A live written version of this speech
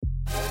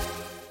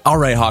All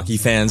right, hockey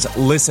fans,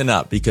 listen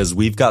up because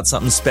we've got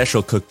something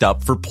special cooked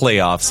up for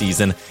playoff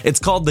season. It's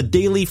called the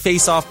Daily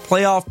Face-Off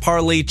Playoff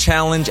Parlay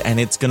Challenge, and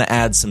it's going to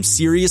add some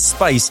serious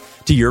spice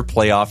to your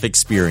playoff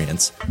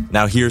experience.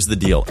 Now, here's the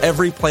deal.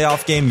 Every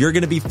playoff game, you're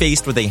going to be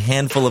faced with a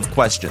handful of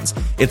questions.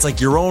 It's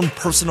like your own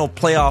personal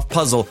playoff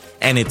puzzle,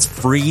 and it's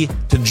free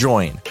to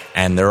join.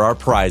 And there are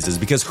prizes,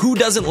 because who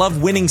doesn't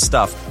love winning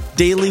stuff?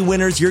 Daily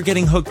winners, you're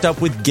getting hooked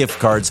up with gift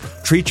cards.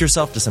 Treat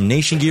yourself to some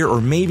Nation gear or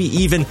maybe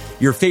even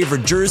your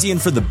favorite jersey.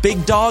 And for the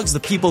big dogs, the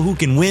people who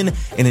can win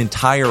an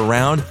entire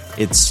round,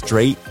 it's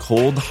straight,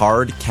 cold,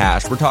 hard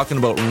cash. We're talking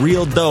about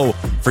real dough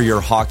for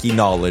your hockey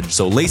knowledge.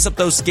 So lace up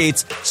those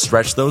skates,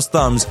 stretch those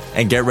thumbs,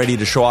 and get ready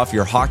to show off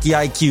your hockey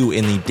IQ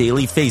in the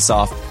Daily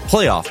Face-Off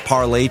Playoff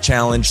Parlay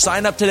Challenge.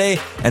 Sign up today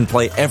and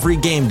play every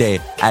game day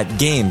at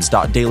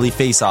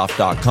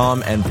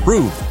games.dailyfaceoff.com and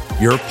prove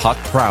your puck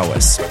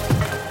prowess.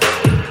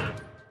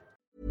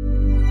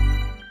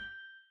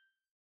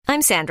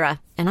 I'm Sandra,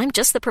 and I'm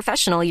just the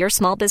professional your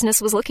small business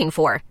was looking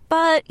for.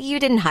 But you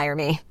didn't hire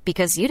me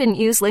because you didn't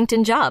use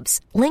LinkedIn Jobs.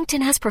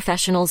 LinkedIn has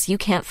professionals you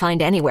can't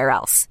find anywhere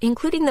else,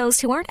 including those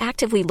who aren't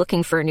actively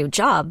looking for a new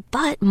job,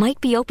 but might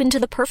be open to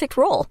the perfect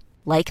role,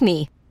 like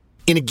me.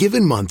 In a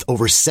given month,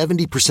 over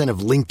 70% of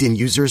LinkedIn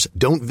users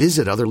don't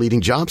visit other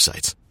leading job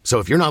sites. So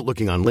if you're not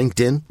looking on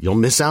LinkedIn, you'll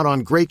miss out on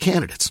great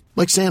candidates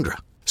like Sandra.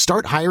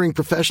 Start hiring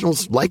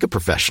professionals like a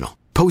professional.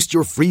 Post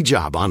your free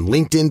job on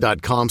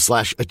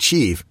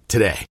linkedin.com/achieve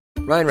today.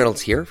 Ryan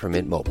Reynolds here from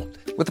Mint Mobile.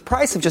 With the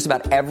price of just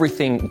about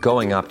everything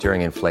going up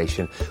during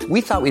inflation,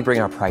 we thought we'd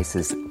bring our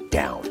prices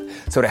down.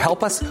 So to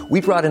help us,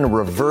 we brought in a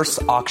reverse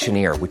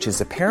auctioneer, which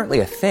is apparently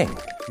a thing.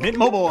 Mint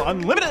Mobile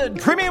Unlimited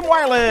Premium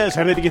Wireless.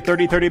 How to get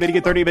 30, 30, bit to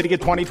get 30, bit to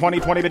get 20,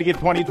 20, 20, bit to get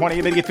 20,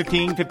 20, bit to get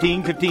 15,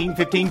 15, 15,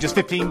 15, just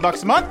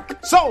 $15 a month?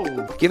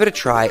 Sold! Give it a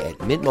try at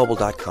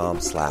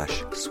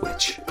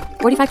mintmobile.com/switch.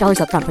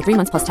 $45 up front for 3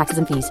 months plus taxes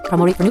and fees.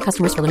 Promo rate for new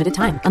customers for limited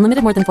time.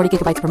 Unlimited more than 40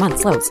 gigabytes per month.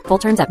 Slows full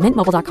terms at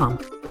mintmobile.com.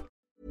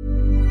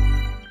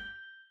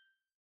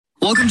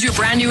 Welcome to a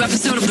brand new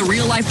episode of the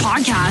Real Life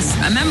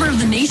Podcast, a member of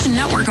the Nation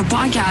Network of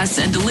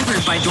podcasts and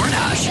delivered by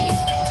DoorDash.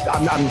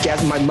 I'm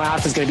guessing my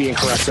math is going to be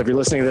incorrect, so if you're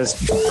listening to this,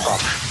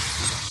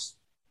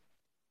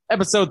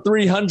 Episode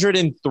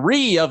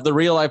 303 of the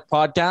Real Life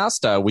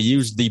Podcast. We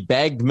used the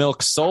Bagged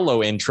Milk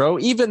solo intro,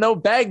 even though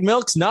Bagged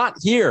Milk's not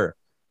here.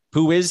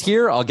 Who is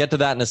here? I'll get to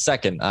that in a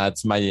second.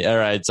 It's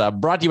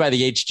brought to you by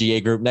the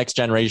HGA Group, next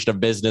generation of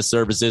business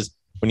services.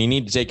 When you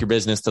need to take your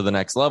business to the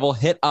next level,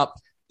 hit up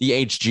the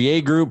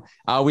HGA Group.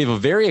 We have a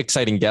very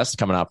exciting guest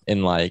coming up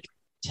in like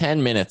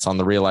 10 minutes on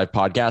the Real Life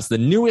Podcast. The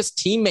newest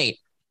teammate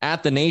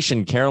at the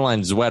Nation,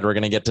 Caroline Zwed. We're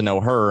going to get to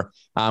know her.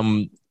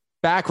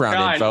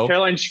 Background info.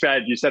 Caroline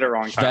Schved. You said it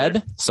wrong.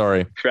 Schved?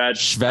 Sorry.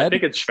 Schved. I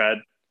think it's Schved.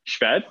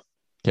 Schved?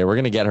 Okay, we're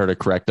going to get her to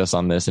correct us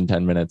on this in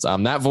 10 minutes.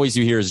 That voice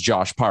you hear is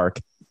Josh Park.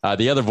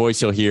 The other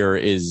voice you'll hear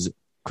is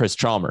Chris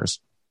Chalmers.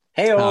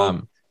 Hey,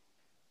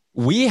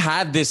 we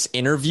had this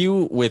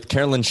interview with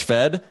Caroline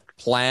Schved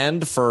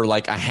planned for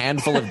like a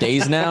handful of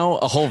days now,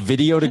 a whole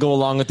video to go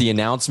along with the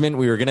announcement.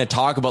 We were going to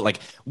talk about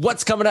like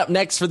what's coming up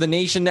next for the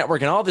Nation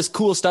Network and all this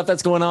cool stuff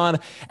that's going on.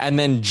 And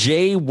then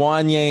Jay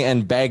Wanye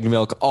and Bagged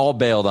Milk all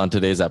bailed on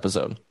today's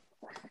episode.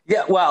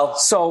 Yeah, well,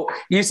 so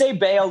you say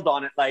bailed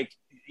on it, like,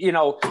 you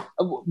know,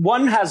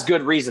 one has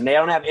good reason. They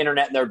don't have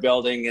internet in their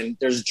building and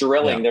there's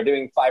drilling. Yeah. They're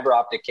doing fiber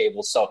optic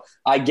cables. So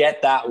I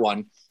get that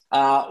one.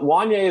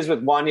 Wanye is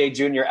with Wanye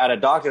Jr. at a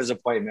doctor's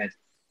appointment.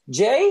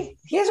 Jay,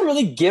 he hasn't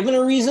really given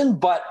a reason,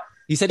 but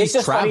he said he's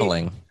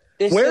traveling.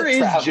 Where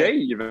is Jay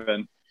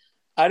even?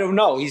 I don't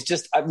know. He's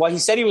just, well, he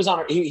said he was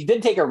on, he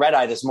did take a red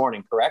eye this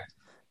morning, correct?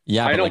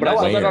 Yeah, I know, but I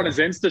saw that on his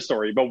Insta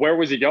story, but where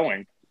was he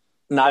going?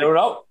 No, I don't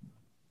know.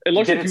 It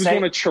looks like he was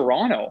going to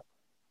Toronto.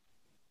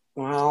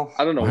 Well,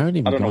 I don't know. I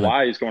don't know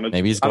why he's going to.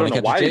 Maybe he's going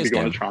to why he's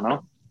going to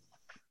Toronto.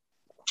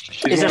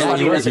 He was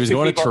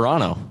going to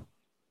Toronto.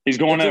 He's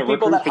going to recruit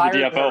for the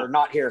DFO.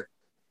 Not here.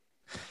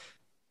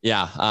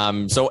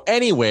 Yeah. So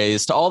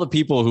anyways, to all the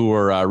people who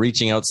were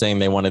reaching out saying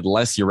they wanted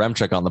Les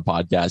Yaremchuk on the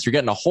podcast, you're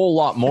getting a whole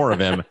lot more of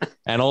him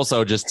and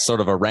also just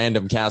sort of a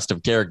random cast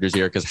of characters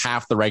here because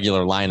half the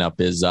regular lineup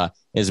is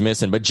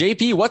missing. But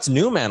JP, what's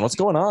new, man? What's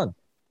going on?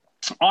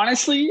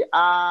 Honestly,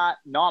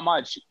 not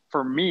much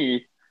for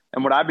me.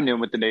 And what I've been doing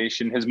with the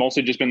Nation has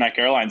mostly just been that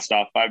Caroline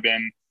stuff. I've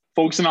been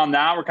focusing on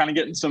that. We're kind of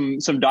getting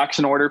some ducks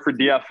in order for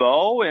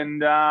DFO.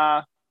 And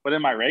but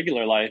in my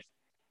regular life,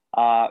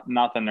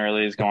 nothing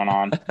really is going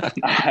on.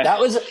 That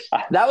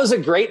was a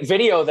great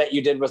video that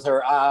you did with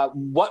her.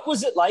 What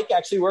was it like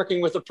actually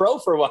working with a pro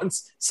for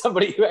once?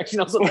 Somebody who actually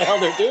knows what the hell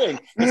they're doing.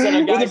 With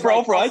a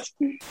pro for once?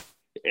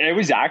 It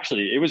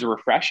was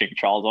refreshing,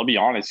 Charles. I'll be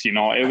honest. You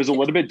know, it was a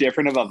little bit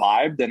different of a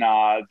vibe than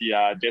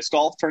the disc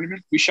golf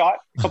tournament we shot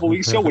a couple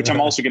weeks ago, which I'm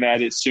also going to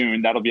edit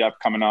soon. That'll be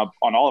coming up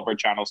on all of our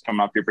channels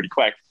coming up here pretty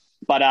quick.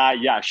 But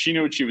yeah, she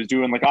knew what she was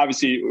doing. Like,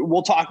 obviously,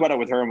 we'll talk about it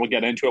with her and we'll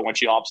get into it when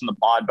she hops in the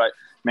pod. But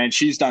man,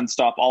 she's done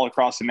stuff all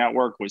across the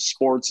network with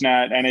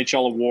Sportsnet,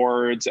 NHL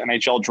awards,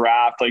 NHL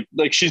draft.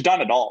 Like she's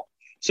done it all.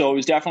 So it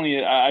was definitely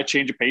a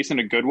change of pace in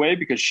a good way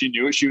because she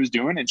knew what she was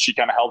doing and she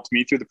kind of helped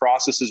me through the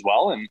process as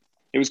well. And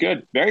it was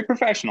good. Very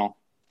professional.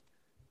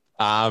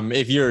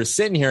 If you're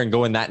sitting here and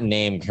going, that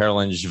name,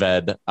 Carolyn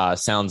Zved,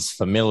 sounds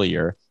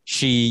familiar.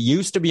 She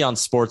used to be on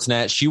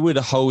Sportsnet. She would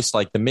host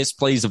like the Miss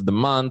Plays of the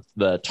Month,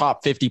 the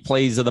top 50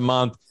 plays of the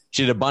month.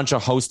 She did a bunch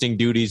of hosting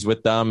duties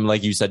with them.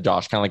 Like you said,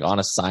 Josh, kind of like on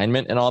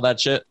assignment and all that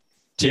shit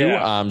too.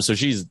 Yeah. So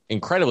she's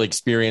incredibly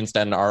experienced,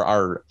 and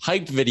our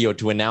hyped video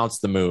to announce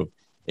the move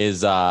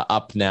is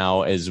up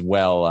now as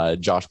well.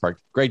 Josh Park,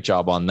 great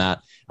job on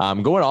that.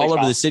 Going all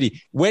over the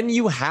city. When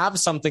you have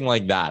something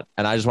like that,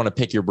 and I just want to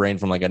pick your brain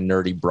from like a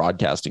nerdy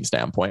broadcasting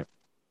standpoint,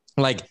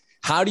 like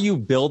how do you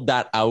build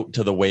that out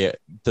to the way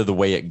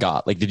it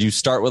got? Like, did you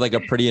start with like a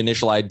pretty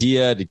initial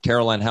idea? Did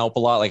Caroline help a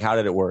lot? Like, how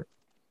did it work?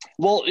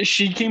 Well,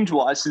 she came to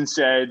us and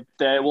said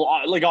that,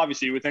 well, like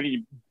obviously with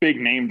any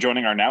big name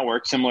joining our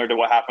network, similar to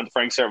what happened to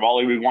Frank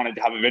Saravalli, we wanted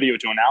to have a video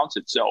to announce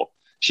it. So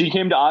she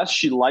came to us.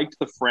 She liked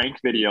the Frank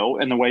video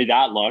and the way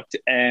that looked,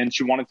 and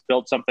she wanted to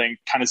build something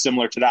kind of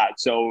similar to that.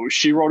 So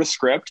she wrote a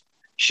script.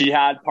 She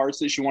had parts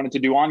that she wanted to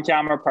do on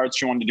camera, parts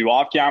she wanted to do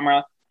off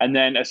camera, and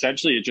then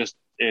essentially it just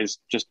is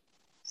just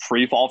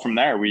free fall from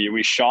there.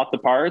 We shot the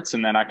parts,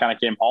 and then I kind of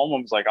came home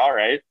and was like, all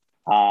right,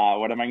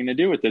 what am I going to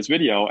do with this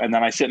video? And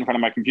then I sit in front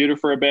of my computer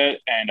for a bit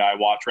and I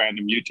watch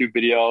random YouTube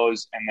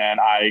videos, and then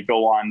I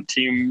go on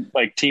team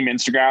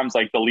Instagrams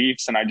like the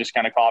Leafs, and I just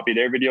kind of copy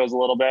their videos a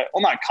little bit.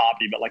 Well, not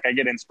copy, but like I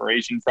get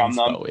inspiration from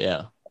them.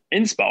 Yeah.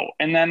 Inspo.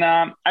 And then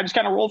I just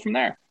kind of roll from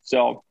there.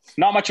 So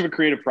not much of a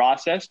creative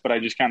process, but I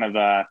just kind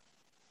of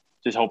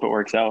just hope it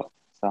works out.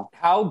 So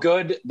how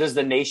good does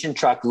the Nation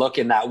truck look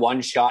in that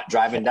one shot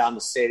driving down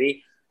the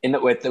city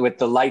with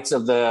the lights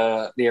of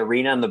the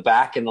arena in the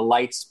back and the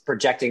lights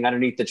projecting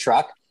underneath the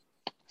truck?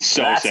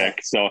 So that's sick.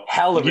 So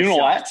hell of a shot. You know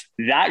what?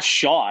 That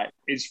shot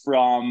is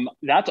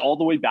that's all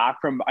the way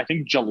back from, I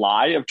think,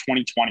 July of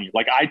 2020.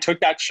 Like I took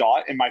that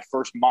shot in my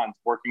first month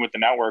working with the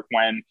network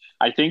when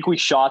I think we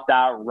shot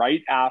that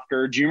right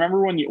after. Do you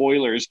remember when the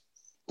Oilers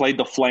played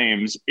the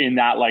Flames in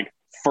that like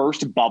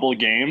first bubble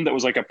game that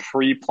was like a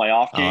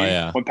pre-playoff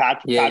game when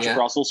Patrick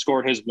Russell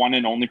scored his one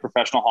and only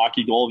professional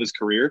hockey goal of his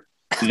career?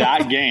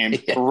 That game,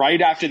 right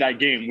after that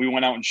game, we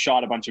went out and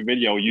shot a bunch of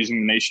video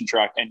using the Nation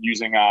truck and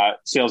using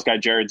sales guy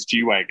Jared's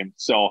G-Wagon.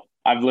 So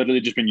I've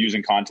literally just been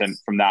using content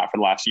from that for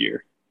the last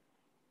year.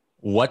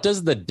 What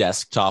does the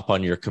desktop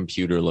on your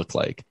computer look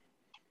like?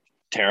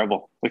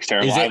 Terrible. Looks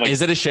terrible.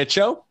 Is it a shit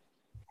show?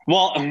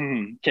 Well,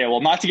 okay.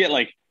 Well, not to get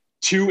like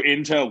too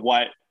into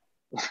what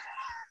I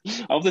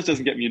hope this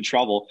doesn't get me in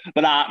trouble,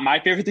 but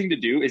my favorite thing to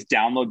do is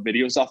download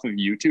videos off of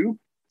YouTube.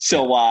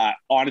 So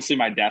honestly,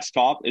 my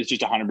desktop is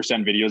just 100%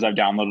 videos I've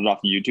downloaded off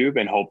of YouTube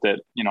and hope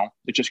that,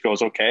 it just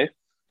goes okay.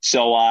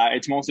 So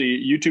it's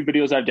mostly YouTube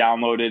videos I've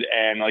downloaded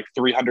and like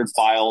 300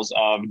 files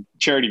of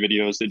charity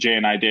videos that Jay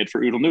and I did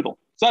for Oodle Noodle.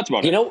 So that's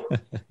about it.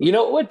 You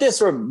know what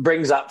this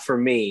brings up for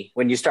me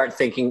when you start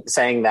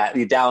saying that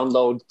you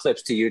download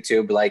clips to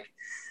YouTube, like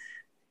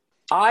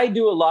I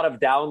do a lot of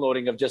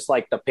downloading of just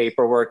like the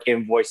paperwork,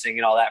 invoicing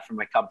and all that from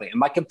my company. And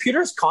my computer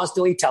is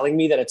constantly telling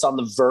me that it's on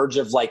the verge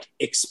of like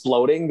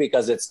exploding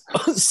because it's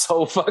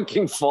so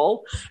fucking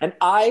full. And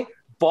I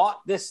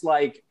bought this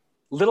like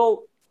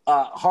little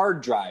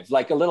hard drive,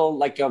 like a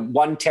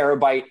 1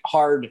 terabyte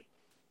hard,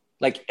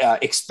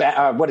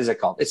 what is it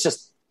called? It's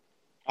just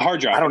a hard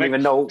drive. I don't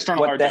even know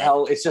what the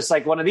hell. It's just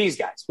like one of these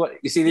guys. What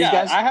you see these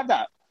guys? I have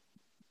that.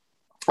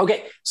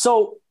 Okay.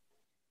 So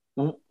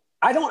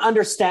I don't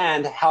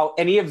understand how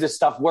any of this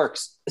stuff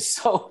works.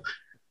 So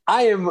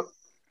I am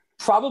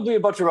probably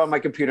about to run my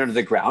computer to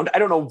the ground. I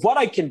don't know what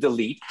I can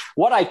delete,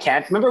 what I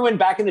can't. Remember when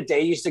back in the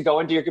day you used to go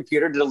into your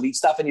computer to delete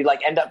stuff and you'd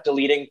like end up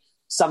deleting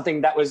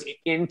something that was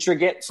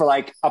intricate for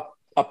like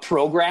a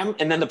program,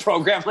 and then the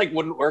program like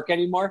wouldn't work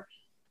anymore?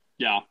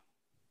 Yeah.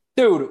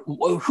 Dude,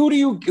 who do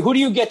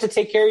you get to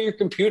take care of your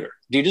computer?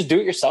 Do you just do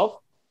it yourself?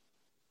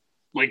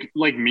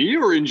 Like me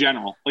or in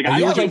general? Like, are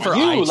you looking for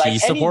IT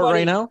support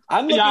right now?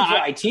 I'm looking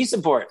for IT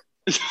support.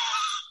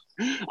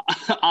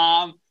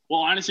 Well,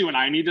 honestly, when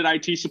I needed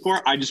IT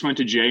support, I just went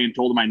to Jay and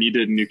told him I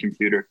needed a new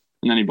computer,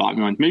 and then he bought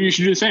me one. Maybe you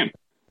should do the same.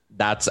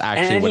 That's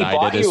actually what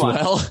I did as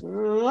well.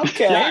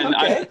 Okay.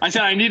 Okay. I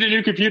said I need a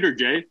new computer,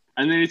 Jay,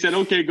 and then he said,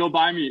 "Okay, go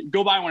buy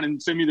one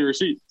and send me the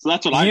receipt." So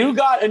that's what I did. You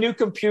got a new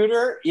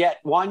computer, yet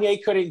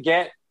Wanye couldn't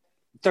get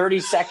 30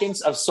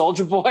 seconds of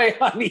Soulja Boy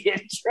on the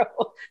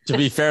intro. To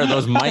be fair,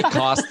 those might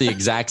cost the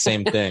exact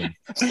same thing.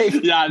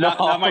 Yeah, that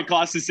might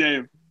cost the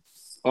same.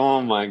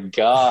 Oh my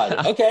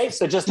God. Okay,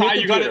 so just new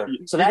computer.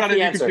 So that's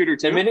the answer.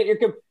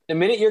 The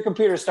minute your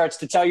computer starts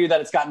to tell you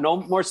that it's got no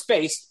more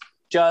space,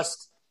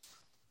 just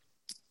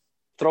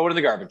throw it in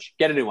the garbage.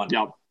 Get a new one.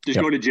 Yeah,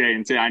 go to Jay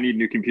and say I need a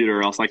new computer,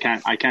 or else I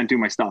can't do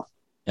my stuff.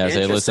 Yeah,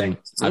 say, listen,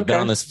 I've been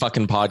on this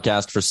fucking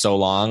podcast for so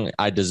long,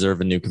 I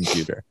deserve a new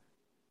computer.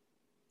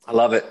 I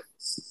love it.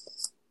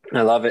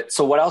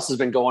 So what else has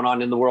been going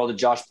on in the world of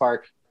Josh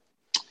Park?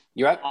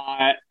 You're up?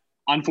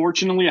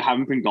 Unfortunately, I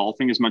haven't been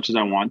golfing as much as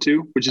I want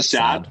to, which is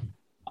sad.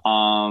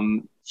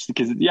 Just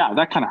because,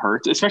 that kind of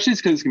hurts, especially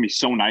because it's going to be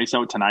so nice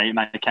out tonight and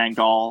I can't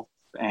golf.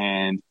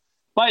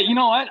 But you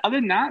know what? Other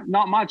than that,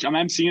 not much. I'm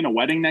emceeing a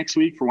wedding next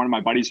week for one of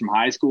my buddies from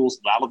high school, so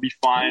that'll be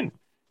fun.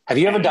 Have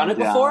you ever done it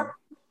before?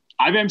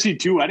 I've emceed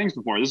 2 weddings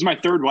before. This is my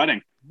 3rd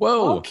wedding.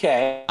 Whoa.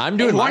 Okay. I'm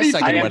doing my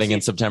second wedding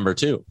in September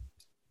too.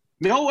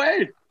 No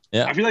way.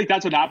 Yeah. I feel like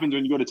that's what happens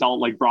when you go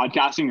to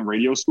broadcasting and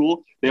radio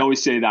school. They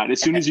always say that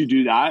as soon as you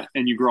do that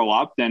and you grow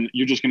up, then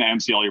you're just going to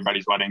MC all your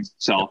buddies' weddings.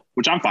 So,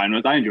 which I'm fine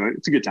with. I enjoy it.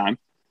 It's a good time.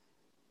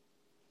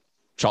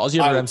 Charles,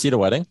 you ever emceed a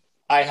wedding?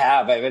 I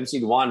have. I've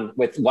emceed one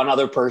with one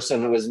other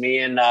person. It was me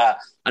and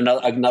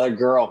another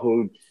girl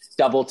who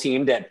double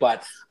teamed it.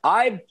 But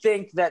I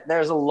think that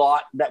there's a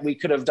lot that we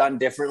could have done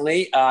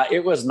differently.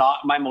 It was not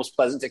my most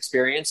pleasant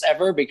experience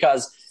ever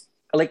because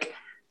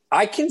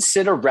I can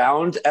sit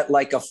around at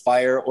a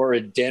fire or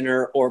a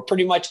dinner or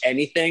pretty much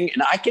anything.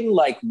 And I can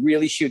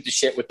really shoot the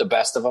shit with the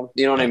best of them.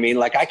 You know what I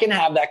mean? I can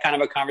have that kind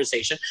of a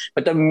conversation,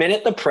 but the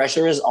minute the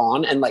pressure is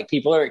on and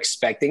people are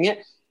expecting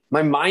it,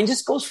 my mind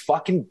just goes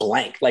fucking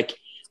blank.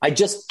 I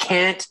just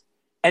can't.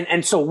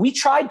 And so we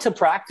tried to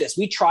practice.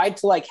 We tried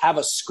to have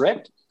a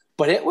script,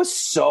 but it was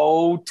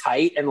so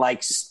tight and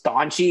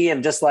staunchy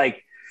and just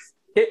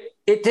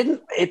it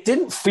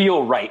didn't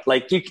feel right.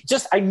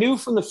 I knew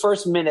from the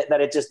first minute that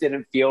it just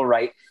didn't feel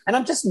right. And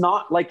I'm just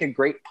not a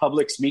great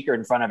public speaker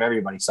in front of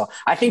everybody. So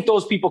I think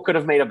those people could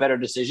have made a better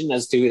decision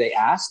as to who they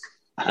asked.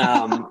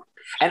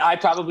 And I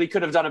probably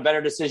could have done a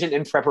better decision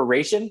in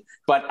preparation,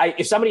 but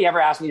if somebody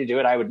ever asked me to do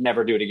it, I would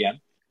never do it again.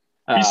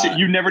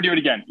 You never do it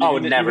again. I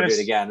would never do it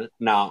again.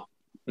 No.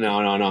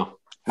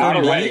 How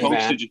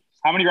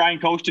many Ryan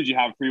Coach did you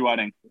have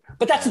pre-wedding?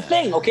 But that's the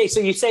thing. Okay, so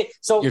you say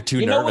so. You're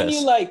too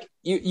nervous. When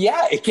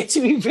it gets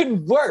you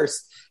even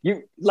worse.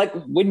 You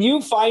when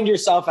you find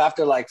yourself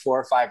after 4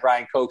 or 5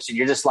 Ryan Cokes and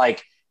you're just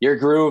you're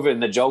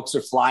grooving, the jokes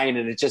are flying,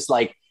 and it's just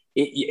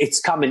it's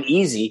coming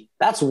easy.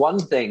 That's one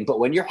thing. But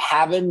when you're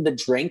having the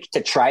drink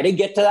to try to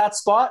get to that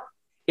spot,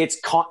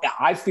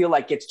 I feel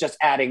like it's just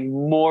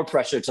adding more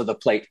pressure to the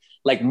plate,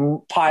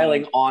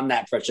 piling on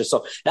that pressure.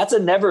 So that's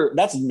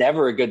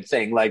never a good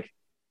thing.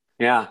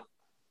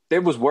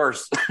 It was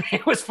worse.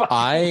 It was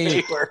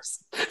way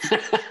worse.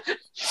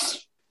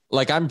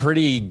 I'm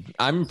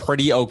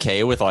pretty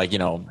okay with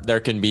there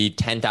can be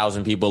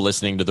 10,000 people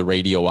listening to the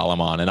radio while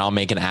I'm on, and I'll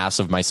make an ass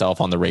of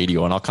myself on the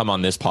radio, and I'll come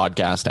on this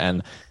podcast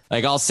and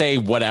I'll say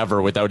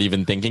whatever without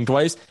even thinking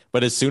twice.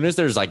 But as soon as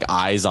there's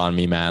eyes on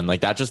me, man,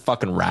 that just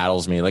fucking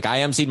rattles me. I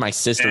emceed my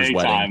sister's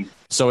wedding.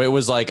 So it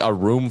was a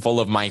room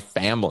full of my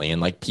family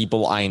and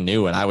people I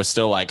knew. And I was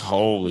still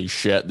holy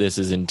shit, this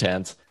is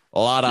intense. A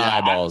lot of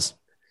eyeballs.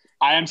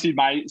 I emceed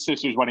my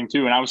sister's wedding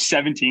too. And I was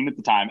 17 at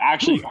the time.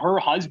 Actually, her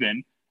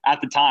husband at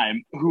the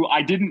time,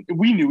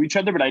 we knew each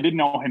other, but I didn't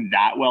know him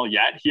that well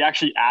yet. He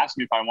actually asked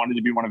me if I wanted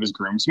to be one of his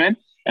groomsmen.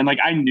 And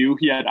I knew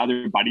he had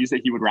other buddies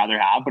that he would rather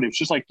have, but it was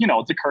just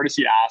it's a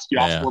courtesy ask. You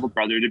ask a little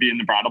brother to be in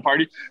the bridal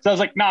party. So I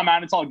was nah,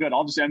 man, it's all good.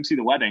 I'll just MC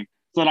the wedding.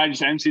 So then I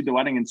just MC'd the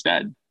wedding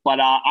instead.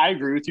 But I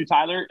agree with you,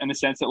 Tyler, in the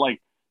sense that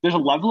there's a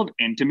level of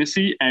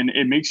intimacy and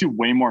it makes you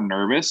way more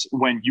nervous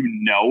when you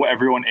know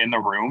everyone in the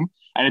room.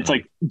 And it's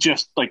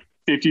just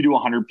 50 to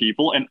 100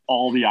 people and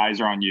all the eyes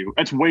are on you.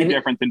 That's way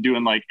different than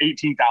doing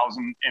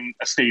 18,000 in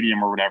a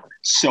stadium or whatever.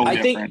 So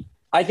different.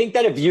 I think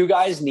that if you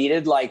guys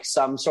needed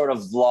some sort of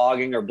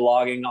vlogging or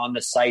blogging on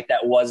the site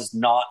that was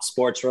not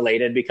sports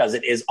related, because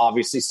it is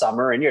obviously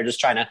summer and you're just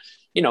trying to,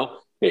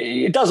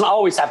 it doesn't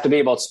always have to be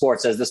about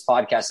sports, as this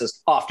podcast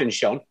has often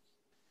shown.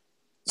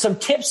 Some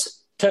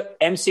tips to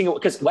emceeing,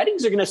 because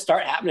weddings are going to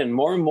start happening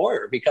more and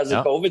more because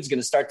of COVID's going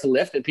to start to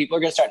lift and people are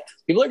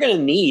going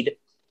to need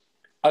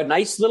a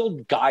nice little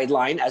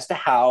guideline as to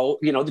how,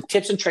 the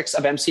tips and tricks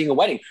of emceeing a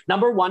wedding.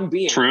 Number one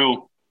being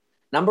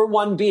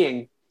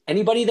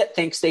anybody that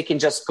thinks they can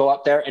just go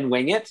up there and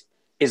wing it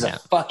is a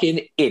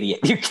fucking idiot.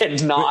 You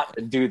cannot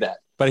do that.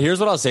 But here's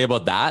what I'll say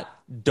about that.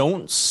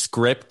 Don't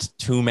script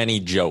too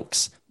many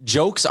jokes.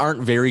 Jokes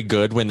aren't very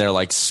good when they're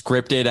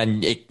scripted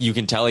and you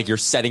can tell you're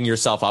setting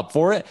yourself up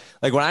for it.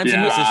 When I'm to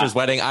my sister's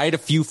wedding, I had a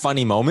few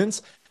funny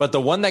moments, but the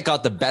one that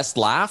got the best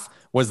laugh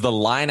was the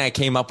line I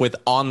came up with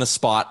on the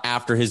spot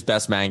after his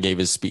best man gave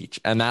his speech.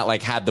 And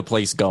that had the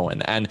place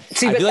going. And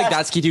I feel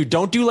that's key too.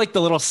 Don't do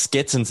the little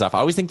skits and stuff. I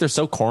always think they're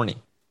so corny.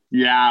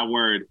 Yeah,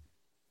 word.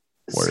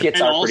 Skits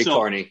are pretty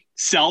corny.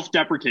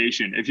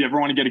 Self-deprecation. If you ever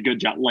want to get a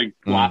good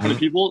laugh out of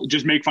people,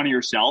 just make fun of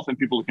yourself and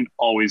people can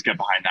always get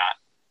behind that.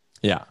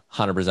 Yeah,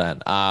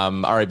 100%.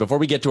 All right, before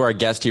we get to our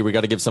guest here, we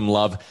got to give some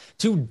love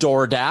to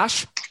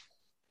DoorDash.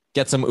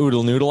 Get some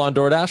Oodle Noodle on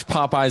DoorDash.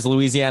 Popeye's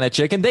Louisiana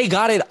Chicken. They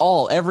got it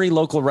all. Every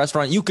local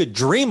restaurant you could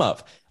dream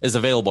of is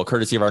available,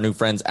 courtesy of our new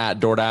friends at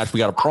DoorDash. We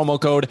got a promo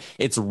code.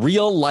 It's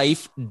Real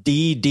Life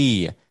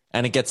DD.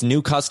 And it gets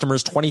new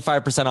customers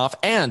 25% off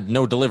and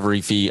no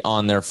delivery fee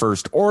on their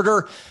first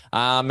order.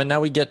 And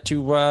now we get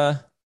to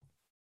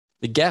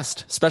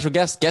the special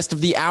guest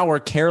of the hour,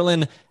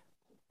 Carolyn.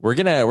 We're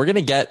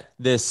gonna get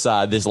this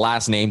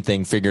last name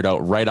thing figured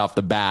out right off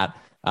the bat.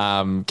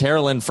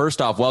 Carolyn,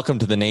 first off, welcome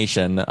to the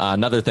nation.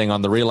 Another thing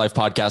on the Real Life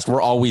podcast,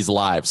 we're always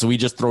live, so we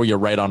just throw you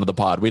right onto the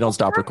pod. We don't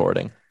stop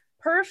recording.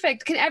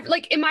 Perfect.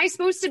 Am I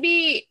supposed to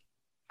be?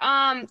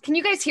 Can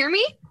you guys hear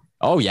me?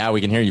 Oh yeah,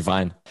 we can hear you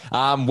fine.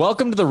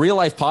 Welcome to the Real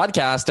Life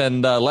podcast,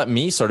 and let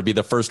me sort of be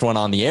the first one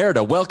on the air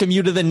to welcome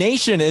you to the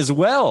nation as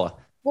well.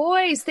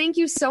 Boys, thank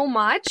you so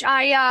much.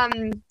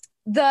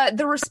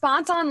 The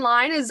response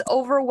online is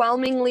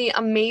overwhelmingly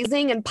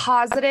amazing and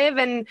positive,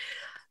 and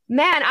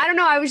man, I don't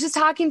know. I was just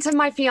talking to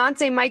my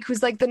fiance, Mike,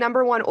 who's like the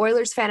 #1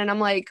 Oilers fan. And I'm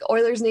like,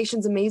 Oilers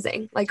Nation's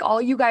amazing. Like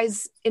all you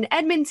guys in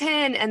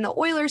Edmonton and the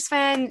Oilers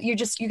fan, you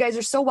guys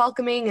are so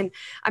welcoming. And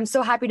I'm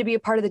so happy to be a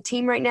part of the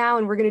team right now.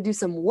 And we're going to do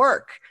some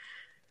work.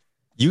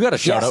 You got a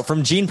shout out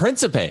from Gene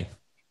Principe.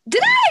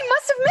 Did I?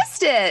 Must have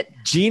missed it.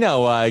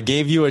 Gino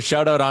gave you a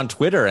shout out on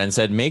Twitter and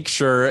said, make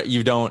sure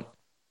you don't.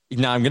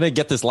 Now I'm going to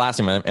get this last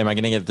name. Am I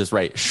going to get this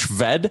right?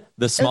 Shved,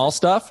 the small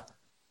stuff.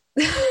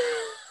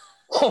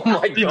 Oh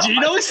my God. Did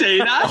Gino say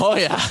that? Oh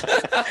yeah.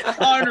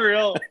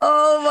 Unreal.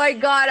 Oh my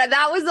God.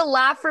 That was a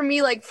laugh from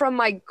me, like from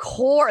my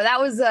core. That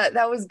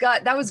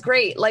was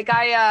great. Like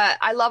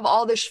I love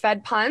all the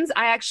Shved puns.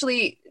 I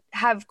actually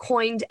have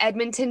coined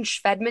Edmonton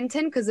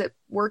Shvedmonton because it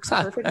works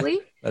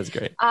perfectly. That's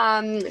great.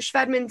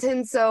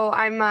 Shvedmonton. So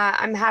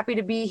I'm happy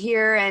to be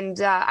here,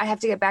 and I have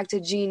to get back to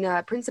Gene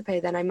Principe.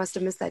 Then I must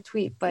have missed that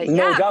tweet, but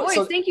boys,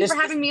 so thank you for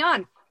having me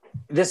on.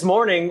 This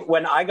morning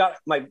when I got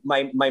my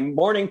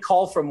morning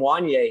call from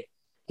Wanye,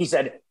 he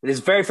said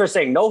his very first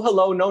thing, no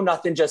hello, no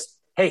nothing, just,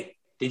 hey,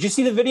 did you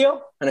see the video?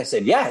 And I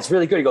said, yeah, it's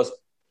really good. He goes,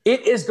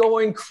 it is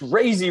going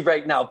crazy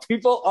right now.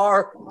 People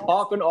are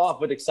popping off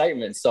with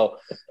excitement. So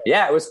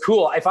yeah, it was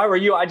cool. If I were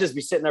you, I'd just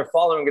be sitting there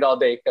following it all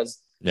day because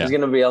there's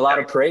going to be a lot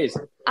of praise.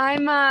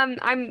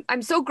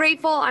 I'm so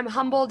grateful. I'm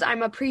humbled.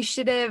 I'm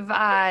appreciative.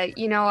 I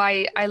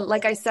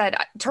like I said,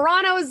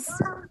 Toronto's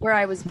where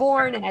I was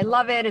born and I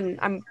love it. And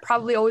I'm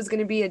probably always going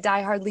to be a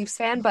diehard Leafs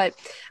fan, but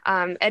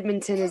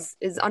Edmonton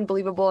is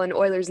unbelievable, and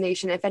Oilers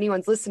Nation. If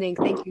anyone's listening,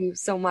 thank you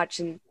so much.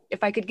 And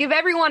if I could give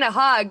everyone a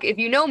hug, if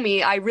you know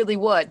me, I really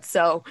would.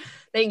 So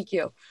thank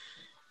you.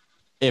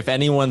 If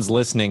anyone's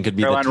listening could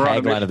be the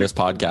tagline of this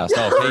podcast.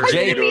 Oh,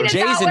 hey,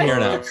 Jay's in here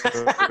now.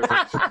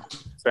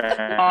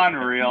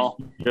 Unreal.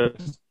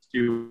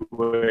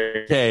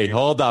 Okay,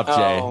 hold up,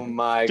 Jay. Oh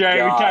my Jay,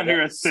 God. we can't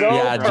hear us. So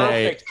yeah,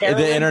 Jay.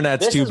 Carolyn, the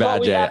internet's too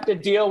bad, Jay. This is what we have to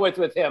deal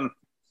with him.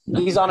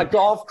 He's on a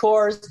golf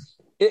course.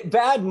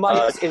 Bad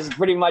mics is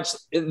pretty much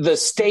the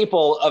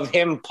staple of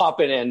him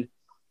popping in.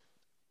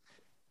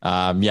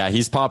 Yeah,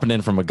 he's popping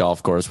in from a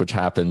golf course, which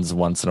happens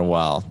once in a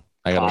while.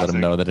 I gotta let him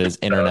know that his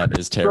internet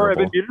is terrible. Sorry, I've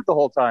been muted the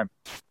whole time.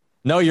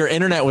 No, your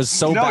internet was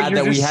so bad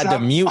that we had to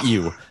mute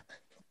you.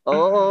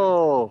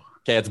 Oh.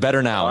 Okay, it's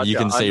better now. Gotcha. You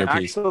can say your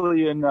piece.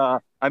 Actually,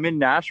 I'm in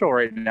Nashville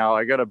right now.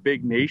 I got a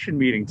big nation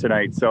meeting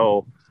tonight,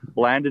 so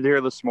landed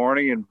here this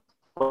morning and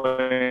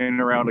playing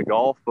around a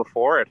golf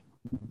before it.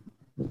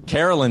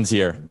 Carolyn's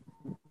here.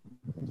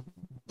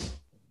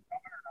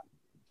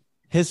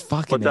 His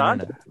fucking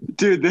internet.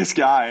 Dude, this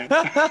guy.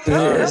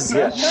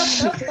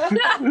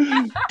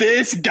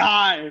 This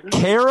guy.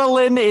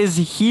 Carolyn is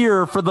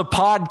here for the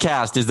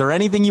podcast. Is there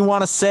anything you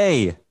want to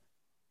say?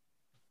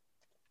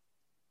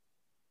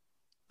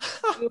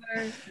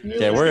 Okay,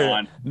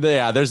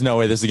 there's no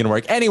way this is going to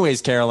work.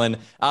 Anyways, Carolyn,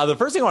 the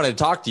first thing I wanted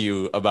to talk to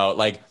you about,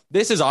 like,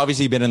 this has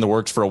obviously been in the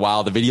works for a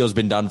while. The video's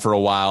been done for a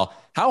while.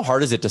 How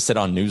hard is it to sit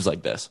on news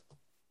like this?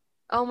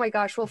 Oh my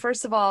gosh. Well,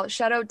 first of all,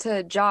 shout out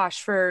to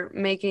Josh for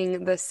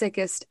making the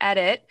sickest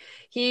edit.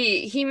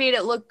 He made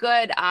it look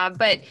good.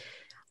 But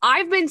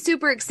I've been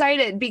super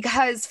excited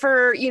because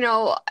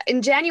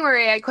in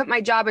January, I quit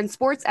my job in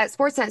sports at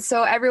Sportsnet.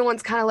 So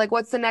everyone's kind of like,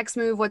 what's the next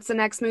move? What's the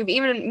next move?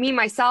 Even me,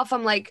 myself,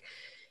 I'm like,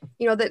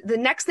 the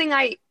next thing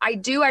I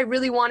do, I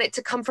really want it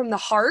to come from the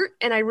heart.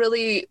 And I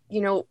really,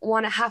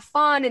 want to have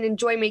fun and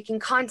enjoy making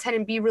content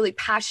and be really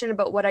passionate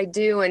about what I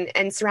do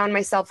and surround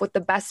myself with the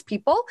best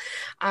people.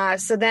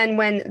 So then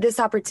when this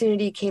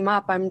opportunity came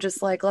up, I'm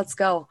just like, let's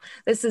go.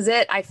 This is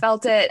it. I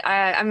felt it.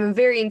 I'm a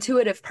very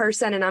intuitive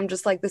person, and I'm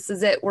just like, this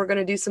is it. We're going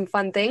to do some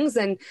fun things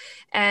and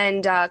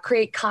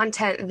create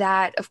content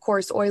that, of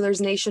course, Oilers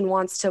Nation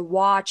wants to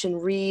watch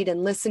and read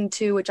and listen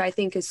to, which I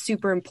think is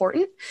super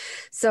important.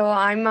 So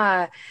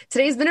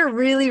today's been a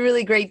really,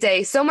 really great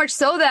day. So much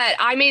so that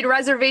I made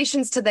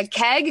reservations to the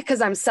Keg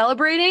because I'm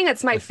celebrating.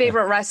 It's my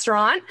favorite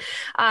restaurant.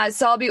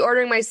 So I'll be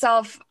ordering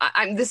myself.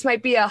 This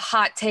might be a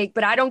hot take,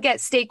 but I don't get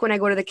steak when I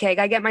go to the Keg.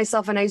 I get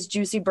myself a nice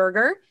juicy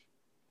burger,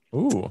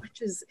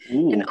 which is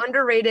an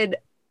underrated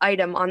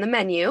item on the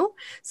menu.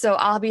 So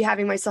I'll be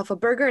having myself a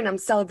burger, and I'm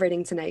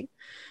celebrating tonight.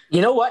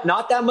 You know what?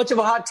 Not that much of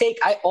a hot take.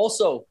 I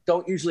also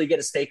don't usually get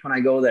a steak when I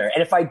go there.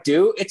 And if I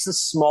do, it's the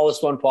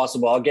smallest one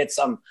possible. I'll get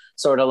some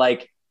sort of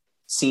like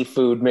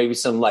seafood, maybe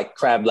some like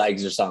crab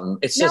legs or something.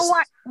 It's now, just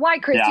why,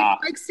 Chris? Do you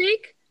like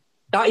steak?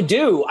 I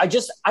do.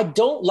 I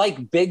don't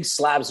like big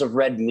slabs of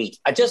red meat.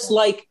 I just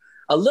like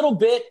a little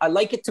bit. I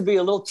like it to be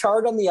a little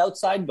charred on the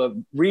outside, but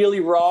really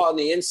raw on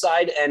the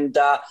inside. And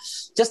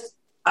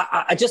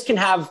I just can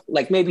have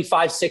like maybe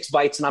 5-6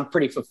 bites, and I'm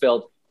pretty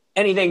fulfilled.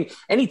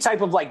 any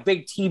type of like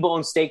big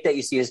T-bone steak that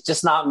you see is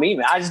just not me,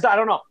 man. I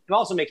don't know. It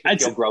also makes me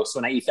feel gross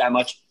when I eat that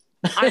much.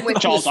 I'm with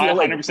Charles. I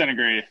 100%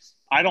 agree.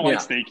 I don't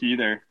like steak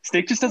either.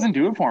 Steak just doesn't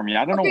do it for me.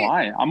 I don't know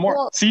why. I'm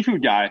more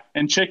seafood guy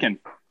and chicken.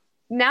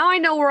 Now I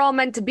know we're all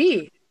meant to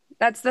be.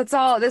 That's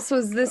all. This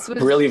was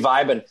really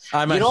vibing.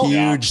 I'm a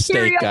huge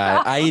steak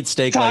guy. I eat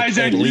steak like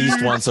at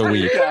least once a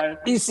week.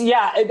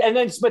 Yeah, and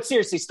then but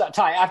seriously,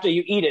 Ty, after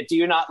you eat it, do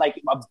you not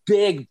like a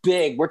big?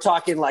 We're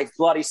talking like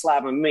bloody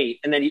slab of meat,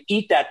 and then you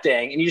eat that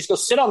thing, and you just go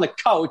sit on the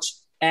couch.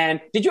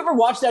 And did you ever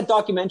watch that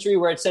documentary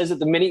where it says that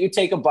the minute you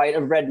take a bite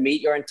of red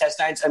meat, your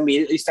intestines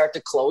immediately start to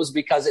close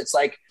because it's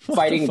like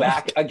fighting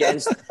back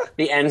against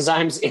the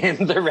enzymes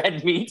in the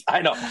red meat?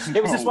 I know.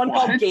 There was this one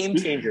called Game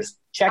Changers.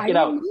 Check it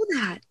out. I didn't know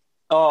that.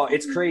 Oh,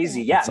 it's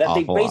crazy. Yeah, that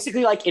they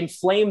basically like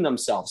inflame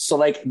themselves. So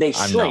like they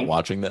shrink. I'm not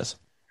watching this.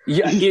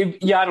 Yeah,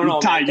 I don't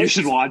know. Ty, you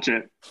should watch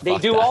it. They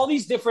do all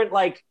these different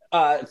like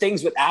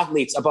things with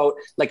athletes about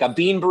like a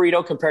bean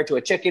burrito compared to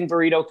a chicken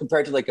burrito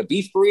compared to like a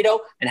beef burrito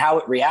and how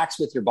it reacts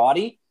with your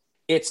body.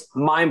 It's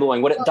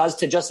mind-blowing what it does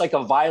to just like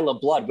a vial of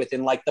blood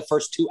within like the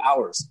first 2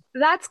 hours.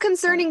 That's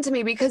concerning to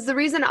me because the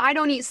reason I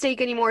don't eat steak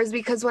anymore is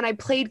because when I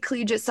played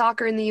collegiate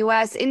soccer in the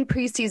US in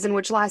preseason,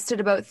 which lasted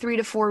about 3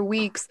 to 4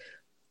 weeks,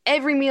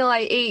 every meal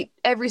I ate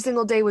every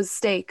single day was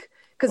steak.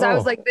 Because I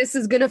was like, this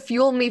is going to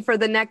fuel me for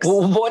the next...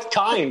 Well, what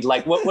kind?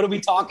 Like, what are we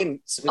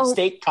talking?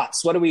 Steak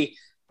cuts? What are we...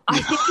 I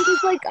think it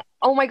was like,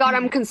 oh my God,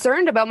 I'm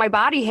concerned about my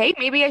body. Hey,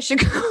 maybe I should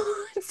go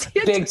see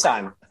a Big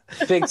time.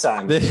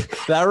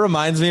 That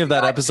reminds me of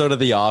that episode of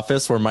The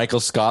Office where Michael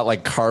Scott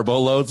like carbo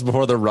loads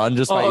before the run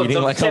just by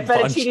eating like a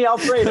bunch fettuccine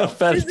Alfredo.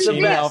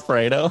 Fettuccine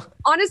Alfredo.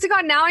 Honest to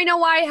God, now I know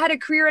why I had a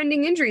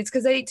career-ending injury. It's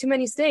because I ate too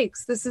many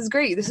steaks. This is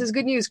great. This is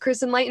good news.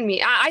 Chris enlightened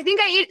me. I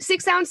think I ate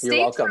 6-ounce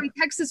steaks from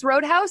Texas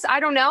Roadhouse. I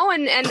don't know,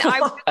 and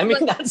I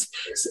mean that's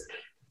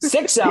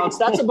 6 ounce.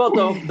 That's about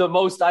the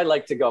most I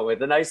like to go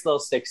with. A nice little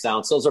 6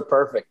 ounce. Those are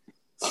perfect.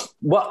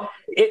 Well,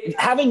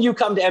 having you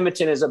come to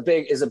Edmonton is a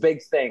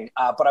big thing.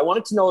 But I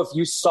wanted to know if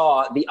you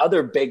saw the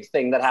other big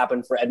thing that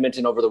happened for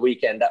Edmonton over the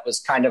weekend that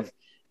was kind of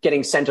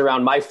getting sent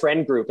around my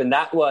friend group. And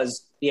that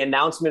was the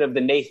announcement of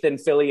the Nathan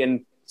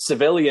Fillion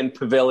Civilian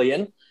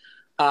Pavilion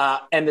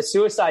and the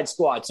Suicide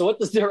Squad. So what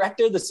the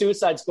director of the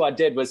Suicide Squad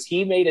did was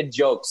he made a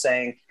joke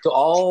saying to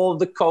all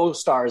the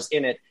co-stars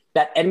in it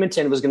that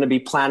Edmonton was going to be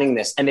planning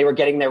this and they were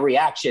getting their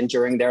reaction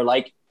during their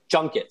like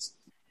junkets.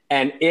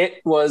 And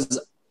it was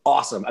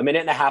awesome. A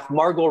minute and a half,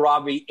 Margot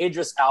Robbie,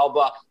 Idris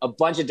Elba, a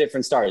bunch of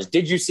different stars.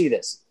 Did you see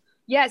this?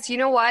 Yes, you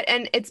know what?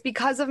 And it's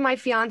because of my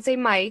fiance,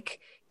 Mike.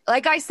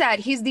 Like I said,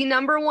 he's the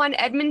number one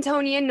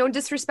Edmontonian, no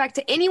disrespect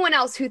to anyone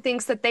else who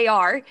thinks that they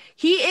are.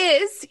 He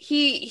is.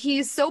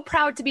 He's so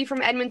proud to be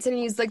from Edmonton.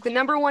 He's like the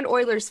number one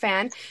Oilers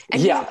fan. And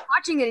he was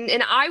watching it.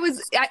 And I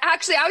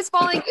was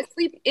falling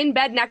asleep in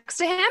bed next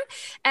to him.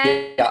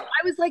 And I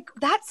was like,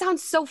 that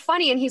sounds so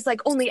funny. And he's like,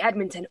 only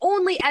Edmonton.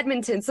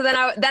 So then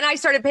I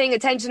started paying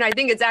attention. I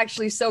think it's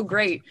actually so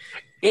great.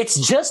 It's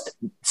just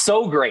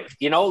so great.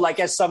 You know, like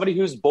as somebody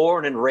who's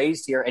born and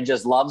raised here and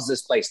just loves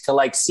this place to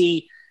like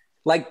see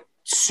like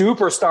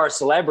superstar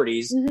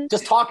celebrities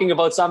just talking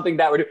about something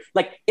that we're doing.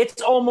 Like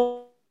it's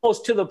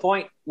almost to the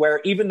point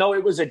where even though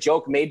it was a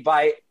joke made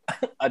by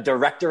a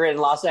director in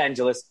Los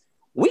Angeles,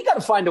 we got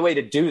to find a way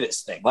to do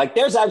this thing. Like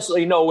there's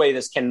absolutely no way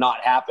this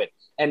cannot happen.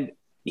 And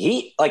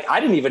I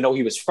didn't even know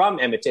he was from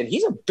Edmonton.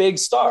 He's a big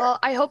star. Well,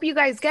 I hope you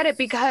guys get it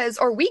we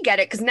get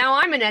it because now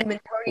I'm an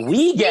Edmontonian.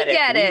 We get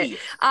it.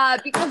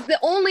 Because the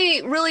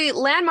only really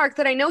landmark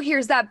that I know here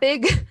is that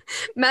big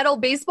metal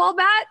baseball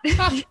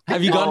bat.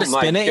 Have you gone to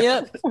spin it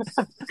yet?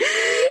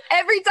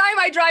 Every time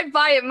I drive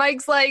by it,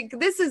 Mike's like,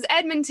 this is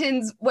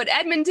what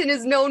Edmonton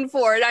is known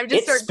for. And I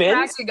just start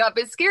cracking up.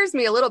 It scares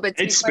me a little bit.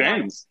 It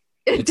spins.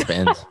 It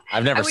spins.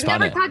 I've never spun it. I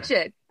would never touch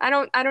it. I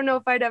don't know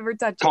if I'd ever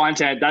touch it.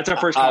 Content. That's our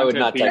first content. I would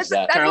not touch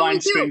that.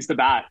 Caroline spins the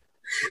bat.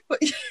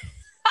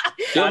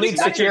 You'll need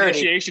security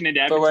initiation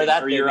into Edmonton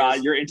or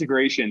your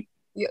integration.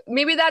 Yeah,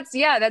 maybe that's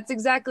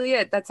exactly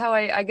it. That's how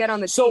I get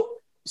on the team.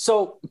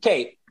 So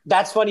okay,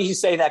 that's funny you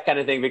say that kind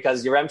of thing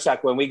because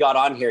Yaremchuk, when we got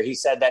on here, he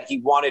said that he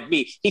wanted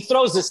me. He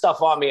throws this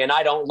stuff on me and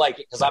I don't like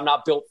it because I'm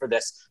not built for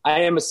this.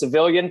 I am a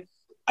civilian.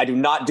 I do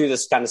not do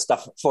this kind of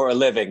stuff for a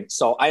living.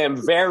 So I am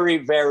very,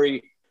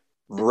 very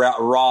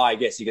raw, I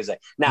guess you could say.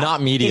 Now,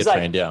 not media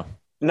trained,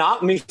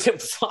 Not me.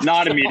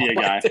 Not a media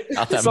guy.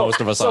 Not that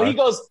most of us are.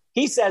 So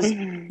he says,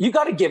 you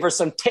got to give her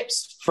some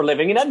tips for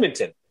living in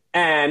Edmonton.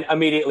 And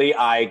immediately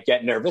I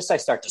get nervous. I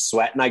start to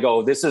sweat and I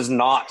go, this is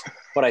not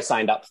what I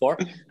signed up for.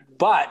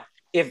 But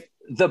if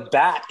the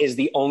bat is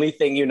the only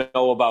thing you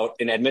know about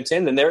in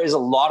Edmonton, then there is a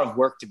lot of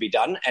work to be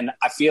done. And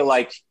I feel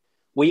like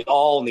we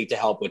all need to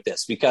help with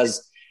this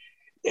because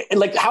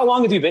like, how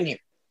long have you been here?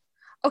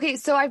 Okay,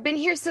 so I've been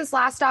here since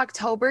last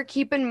October.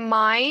 Keep in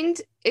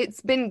mind,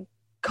 it's been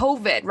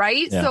COVID,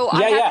 right? Yeah. So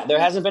there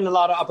hasn't been a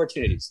lot of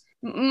opportunities.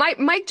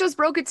 Mike just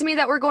broke it to me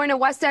that we're going to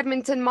West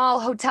Edmonton Mall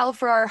Hotel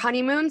for our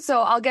honeymoon,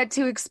 so I'll get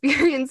to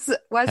experience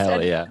West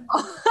Edmonton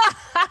Mall.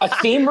 A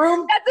theme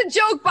room? That's a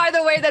joke, by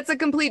the way. That's a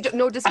complete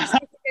no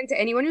disrespect to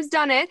anyone who's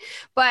done it,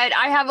 but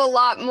I have a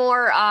lot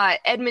more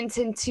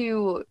Edmonton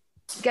to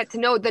get to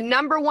know. The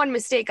number one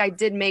mistake I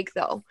did make,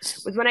 though,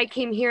 was when I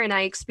came here and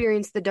I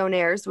experienced the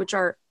Donairs, which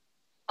are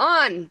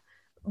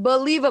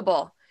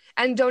unbelievable.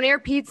 And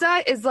Donair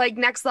pizza is like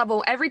next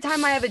level. Every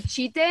time I have a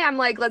cheat day, I'm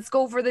like, let's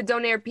go for the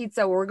Donair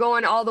pizza. We're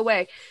going all the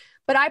way.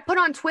 But I put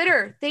on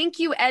Twitter, thank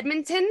you,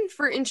 Edmonton,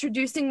 for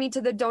introducing me to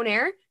the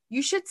Donair.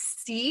 You should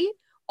see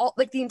all,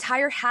 like, the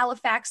entire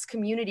Halifax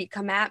community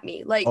come at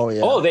me. Like,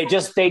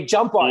 they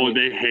jump on you.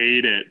 They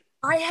hate it.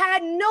 I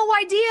had no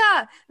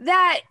idea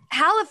that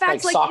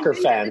Halifax, like soccer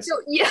fans.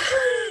 Yeah,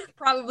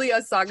 probably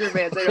us soccer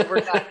fans. I don't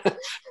work out.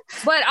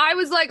 But I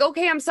was like,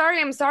 okay, I'm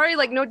sorry.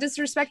 Like, no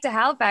disrespect to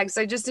Halifax.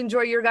 I just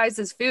enjoy your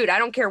guys' food. I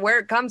don't care where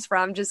it comes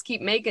from. Just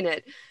keep making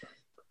it.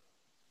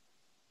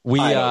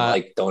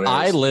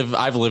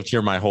 I've lived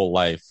here my whole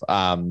life.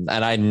 And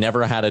I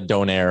never had a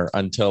Donair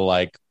until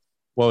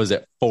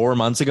 4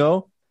 months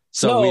ago.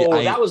 So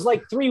that was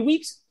like 3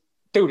 weeks.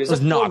 Dude, it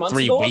was not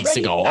 3 weeks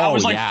ago. That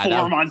was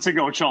 4 months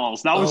ago,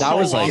 Charles. That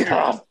was like,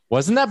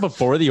 wasn't that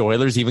before the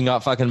Oilers even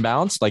got fucking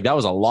bounced? Like, that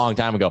was a long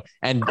time ago.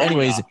 And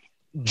anyways,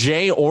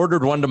 Jay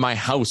ordered one to my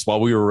house while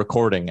we were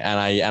recording, and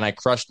I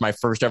crushed my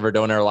first ever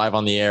Donair live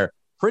on the air.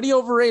 Pretty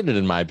overrated,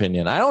 in my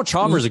opinion. I know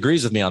Chalmers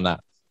agrees with me on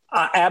that.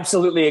 I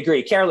absolutely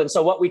agree. Carolyn,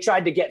 so what we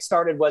tried to get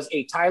started was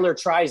a Tyler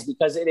Tries,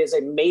 because it is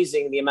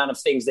amazing the amount of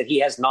things that he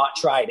has not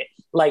tried.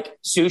 Like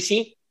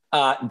sushi,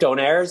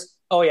 Donairs.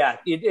 Oh, yeah,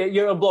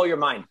 you'll blow your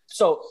mind.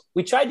 So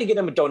we tried to get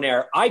him a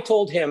Donair. I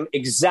told him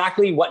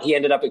exactly what he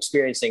ended up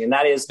experiencing, and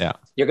that is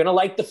you're going to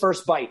like the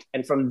first bite.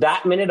 And from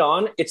that minute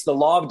on, it's the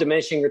law of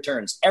diminishing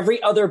returns.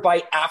 Every other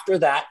bite after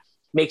that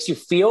makes you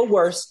feel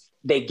worse.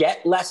 They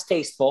get less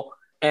tasteful,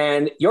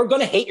 and you're going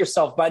to hate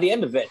yourself by the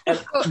end of it.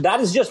 And that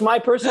is just my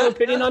personal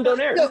opinion on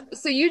Donair.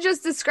 So you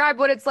just described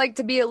what it's like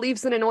to be a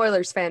Leafs and an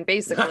Oilers fan,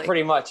 basically.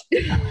 Pretty much.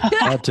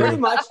 Pretty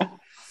much.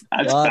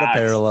 A lot of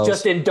parallels.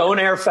 Just in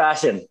Donair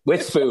fashion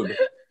with food.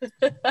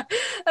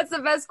 That's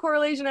the best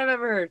correlation I've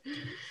ever heard.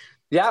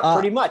 Yeah,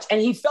 pretty much.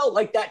 And he felt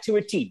like that to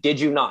a T.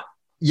 Did you not?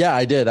 Yeah,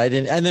 I did. I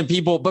didn't. And then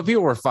people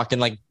were fucking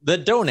like, the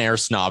Donair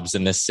snobs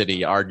in this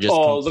city are just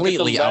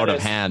completely out of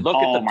hand. Look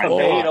at the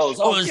tomatoes.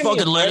 There's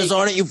fucking lettuce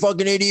on it, you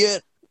fucking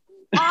idiot.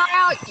 You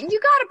got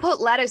to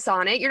put lettuce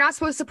on it. You're not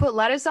supposed to put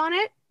lettuce on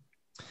it.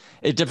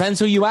 It depends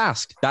who you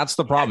ask. That's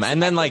the problem.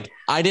 And then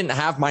I didn't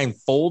have mine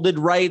folded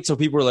right. So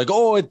people were like,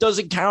 oh, it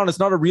doesn't count. It's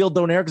not a real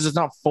Donair because it's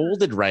not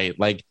folded right.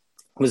 Like,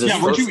 weren't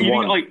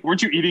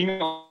you eating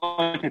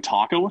like a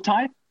taco,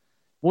 Ty?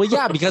 Well,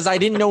 yeah, because I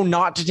didn't know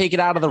not to take it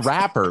out of the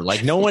wrapper.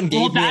 Like, no one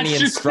gave me any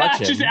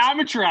instructions. That's just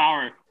amateur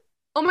hour.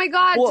 Oh my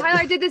God, Tyler,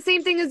 I did the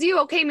same thing as you.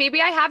 Okay,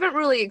 maybe I haven't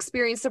really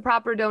experienced the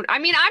proper Donair. I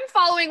mean, I'm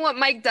following what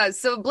Mike does,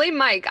 so blame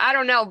Mike. I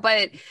don't know,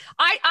 but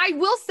I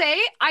will say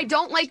I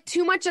don't like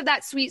too much of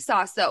that sweet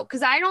sauce, though,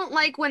 because I don't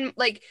like when,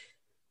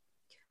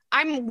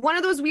 I'm one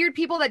of those weird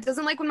people that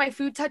doesn't like when my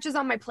food touches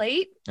on my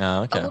plate.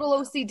 Oh, okay. A little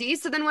OCD.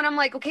 So then when I'm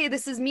like, okay,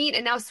 this is meat,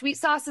 and now sweet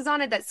sauce is on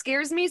it, that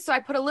scares me. So I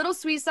put a little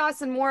sweet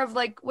sauce and more of the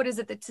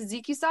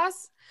tzatziki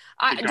sauce.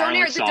 The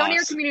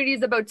Donair community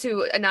is about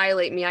to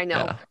annihilate me. I know.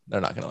 Yeah,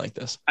 they're not going to like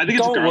this. I think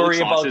Don't worry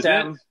about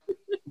them.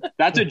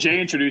 That's what Jay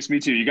introduced me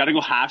to. You got to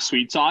go half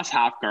sweet sauce,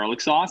 half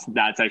garlic sauce.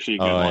 That's actually a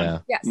good one. Yeah.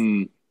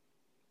 Yes.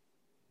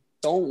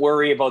 Don't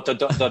worry about the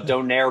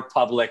Donair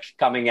public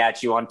coming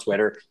at you on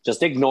Twitter.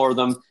 Just ignore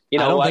them. You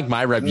know, I don't think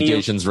my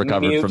reputation's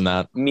recovered from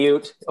that.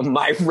 Mute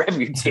my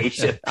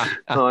reputation.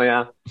 Oh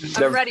yeah,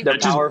 they're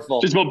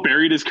powerful. Just about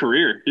buried his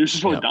career. He was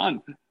just about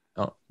done.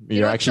 Oh,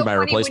 you're actually my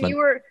replacement.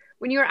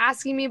 When you were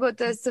asking me about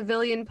the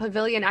civilian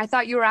pavilion, I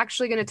thought you were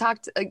actually going to talk.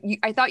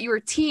 I thought you were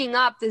teeing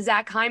up the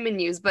Zach Hyman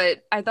news,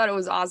 but I thought it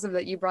was awesome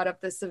that you brought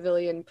up the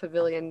civilian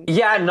pavilion.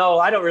 Yeah, no,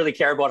 I don't really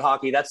care about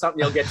hockey. That's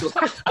something you'll get to.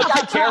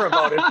 I care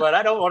about it, but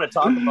I don't want to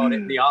talk about it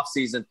in the off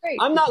season. Right.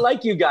 I'm not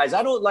like you guys.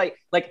 I don't like.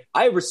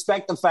 I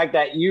respect the fact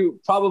that you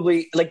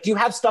probably you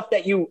have stuff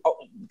that you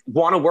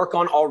want to work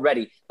on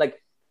already. Like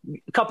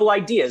a couple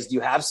ideas. Do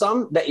you have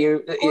some that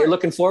you're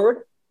looking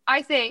forward?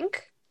 I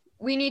think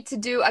we need to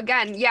do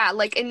again,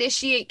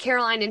 initiate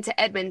Caroline into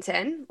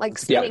Edmonton,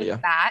 spinning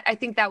that. I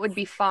think that would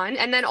be fun.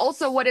 And then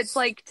also what it's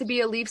like to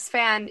be a Leafs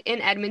fan in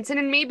Edmonton.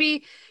 And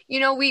maybe,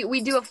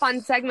 we do a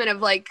fun segment of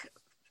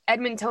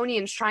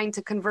Edmontonians trying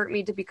to convert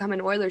me to become an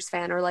Oilers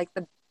fan, or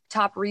the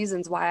top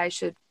reasons why I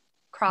should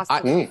cross.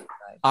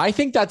 I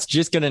think that's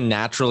just going to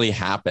naturally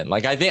happen.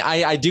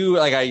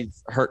 I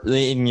heard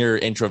in your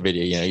intro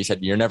video, you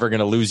said you're never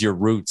going to lose your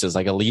roots as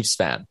a Leafs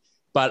fan.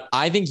 But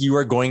I think you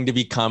are going to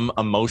become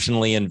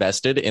emotionally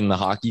invested in the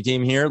hockey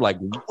team here,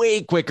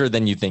 way quicker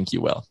than you think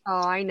you will.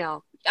 Oh, I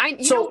know.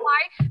 You know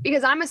why?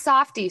 Because I'm a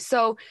softie.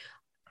 So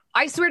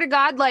I swear to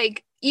God,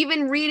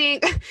 even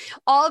reading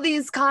all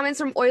these comments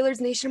from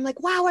Oilers Nation, I'm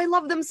like, wow, I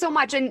love them so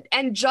much.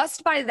 And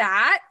just by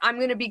that, I'm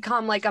going to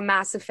become like a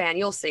massive fan.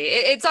 You'll see.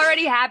 It's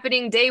already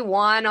happening day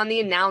one on the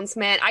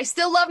announcement. I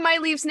still love my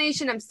Leafs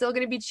Nation. I'm still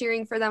going to be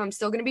cheering for them. I'm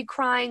still going to be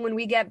crying when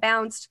we get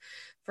bounced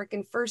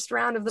freaking first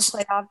round of the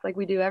playoffs like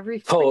we do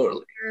every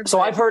totally year. So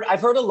I've heard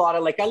a lot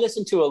of, like, I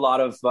listen to a lot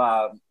of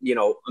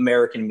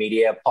American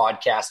media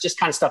podcasts, just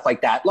kind of stuff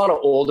like that. A lot of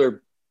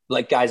older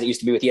like guys that used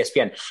to be with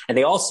ESPN, and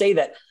they all say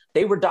that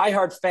they were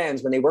diehard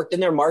fans when they worked in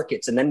their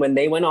markets, and then when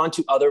they went on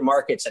to other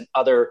markets and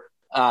other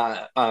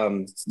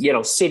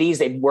cities,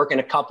 they'd work in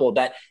a couple,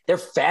 that their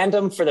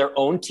fandom for their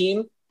own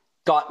team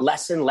got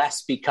less and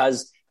less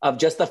because of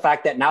just the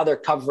fact that now they're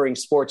covering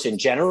sports in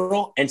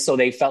general, and so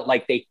they felt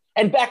like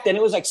and back then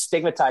it was like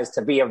stigmatized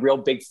to be a real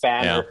big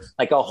fan or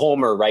like a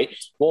homer, right?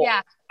 Well,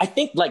 I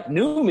think like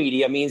new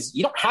media means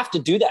you don't have to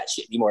do that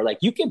shit anymore. Like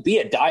you can be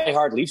a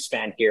diehard Leafs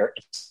fan here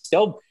and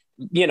still,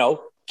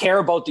 care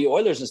about the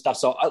Oilers and stuff.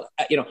 So,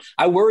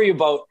 I worry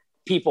about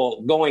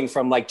people going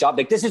from like job.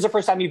 Like this is the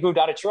first time you've moved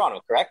out of Toronto,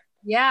 correct?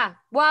 Yeah.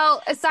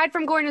 Well, aside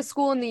from going to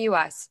school in the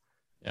U.S.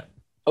 Yeah.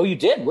 Oh, you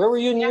did? Where were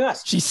you in the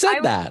U.S.? She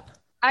said that.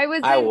 I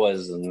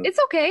wasn't. It's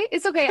okay.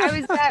 I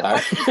was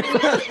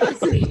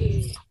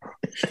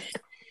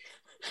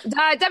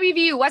at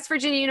WVU, West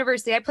Virginia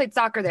University. I played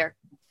soccer there.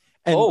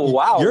 And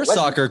your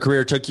soccer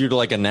career took you to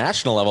like a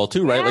national level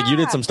too, right? Like you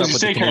did some stuff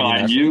with the Canadian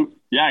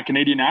national.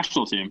 Canadian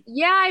national team.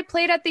 Yeah, I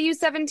played at the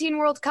U17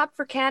 World Cup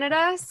for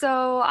Canada.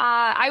 So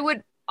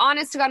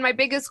honest to God, my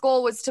biggest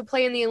goal was to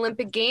play in the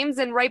Olympic Games.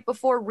 And right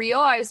before Rio,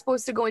 I was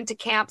supposed to go into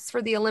camps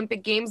for the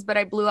Olympic Games, but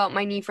I blew out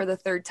my knee for the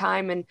third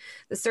time. And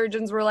the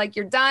surgeons were like,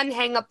 you're done,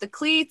 hang up the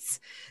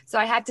cleats. So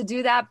I had to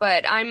do that.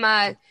 But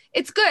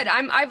it's good.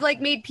 I've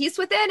like made peace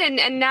with it.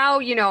 And now,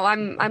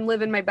 I'm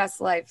living my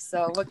best life.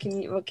 So what can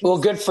you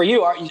good for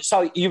you.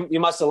 So you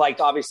must have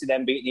liked, obviously,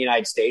 them beating the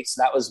United States.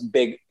 That was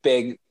big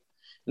in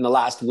the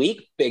last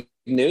week. Big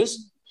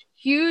news.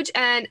 Huge.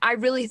 And I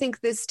really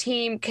think this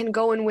team can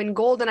go and win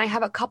gold. And I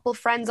have a couple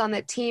friends on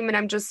that team, and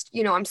I'm just,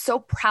 I'm so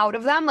proud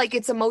of them. Like,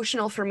 it's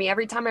emotional for me.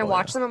 Every time I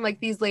watch them, I'm like,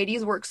 these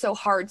ladies work so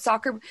hard.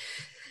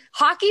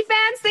 Hockey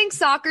fans think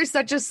soccer is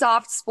such a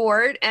soft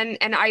sport. And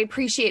I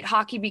appreciate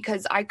hockey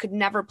because I could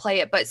never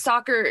play it, but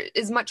soccer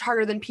is much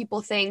harder than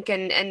people think.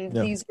 And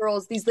these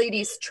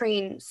ladies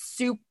train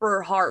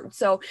super hard.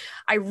 So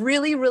I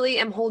really, really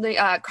am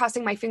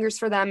crossing my fingers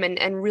for them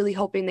and really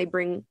hoping they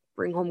bring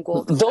home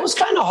gold. Those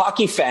kind of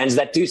hockey fans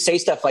that do say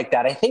stuff like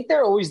that, I think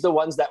they're always the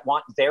ones that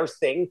want their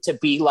thing to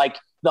be like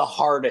the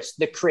hardest,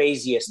 the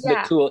craziest,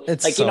 the cool.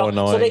 It's like, so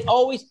annoying.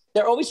 So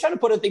they're always trying to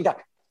put a thing down.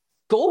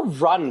 Go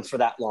run for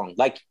that long.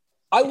 Like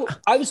I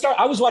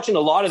was watching a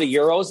lot of the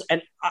Euros,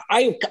 and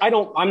I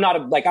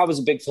was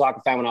a big soccer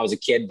fan when I was a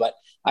kid, but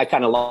I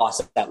kind of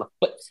lost that.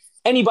 But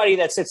anybody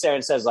that sits there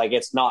and says like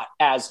it's not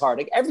as hard,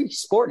 like every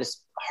sport is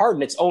hard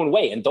in its own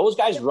way, and those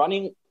guys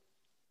running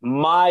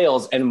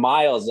miles and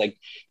miles, like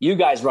you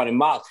guys running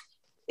miles,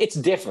 it's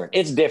different.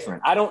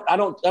 I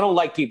don't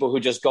like people who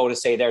just go to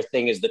say their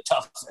thing is the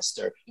toughest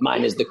or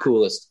mine is the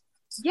coolest.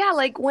 Yeah,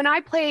 like when I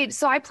played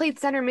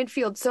center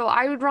midfield, so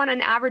I would run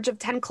an average of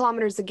 10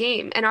 kilometers a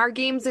game, and our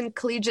games in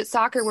collegiate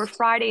soccer were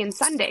Friday and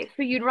Sunday.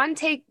 So you'd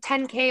take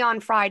 10K on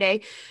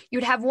Friday,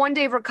 you'd have one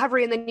day of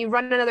recovery, and then you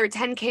run another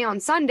 10K on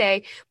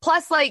Sunday,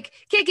 plus like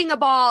kicking a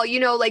ball,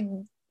 like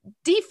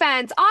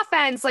defense,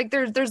 offense, like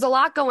there's a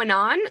lot going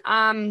on.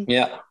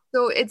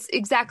 So it's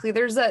exactly,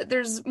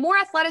 there's more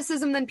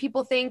athleticism than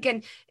people think,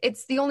 and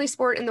it's the only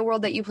sport in the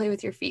world that you play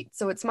with your feet.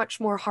 So it's much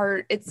more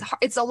hard.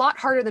 It's a lot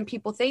harder than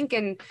people think,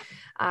 and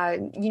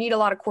you need a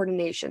lot of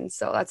coordination.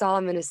 So that's all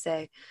I'm going to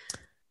say.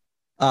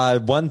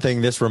 One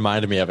thing, this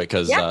reminded me of it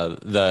because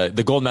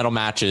the gold medal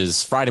match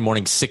is Friday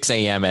morning, 6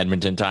 a.m.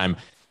 Edmonton time.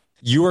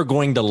 You are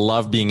going to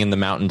love being in the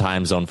Mountain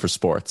Time Zone for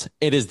sports.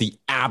 It is the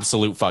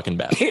absolute fucking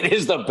best. It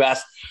is the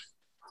best.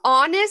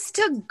 Honest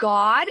to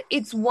God,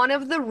 it's one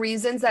of the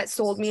reasons that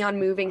sold me on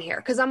moving here.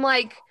 Because I'm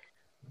like,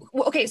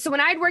 okay, so when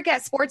I'd work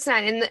at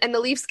Sportsnet and the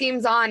Leafs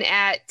game's on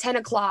at 10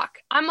 o'clock,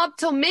 I'm up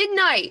till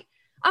midnight.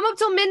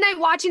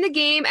 Watching the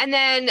game, and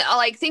then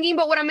like thinking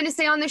about what I'm going to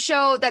say on the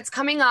show that's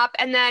coming up.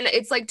 And then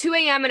it's like 2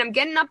 a.m. and I'm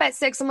getting up at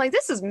 6. I'm like,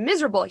 this is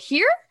miserable.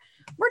 Here,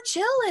 we're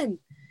chilling.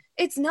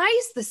 It's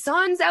nice. The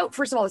sun's out.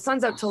 First of all, the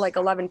sun's out till like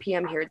 11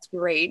 p.m. here. It's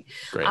great.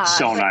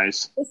 So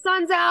nice. The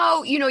sun's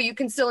out. You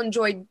can still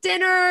enjoy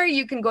dinner.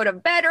 You can go to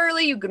bed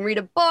early. You can read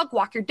a book,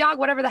 walk your dog,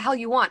 whatever the hell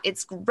you want.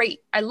 It's great.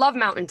 I love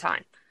Mountain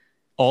Time.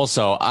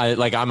 Also,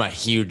 I'm a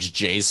huge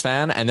Jays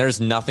fan, and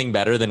there's nothing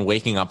better than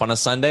waking up on a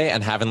Sunday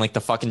and having like the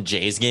fucking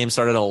Jays game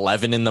start at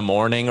 11 in the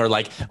morning, or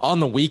like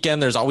on the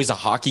weekend, there's always a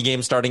hockey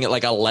game starting at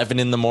like 11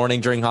 in the morning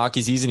during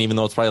hockey season, even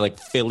though it's probably like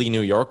Philly, New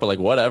York, but like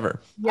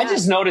whatever. Yeah. I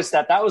just noticed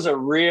that was a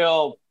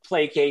real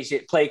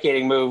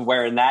placating move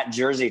wearing that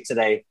jersey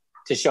today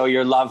to show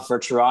your love for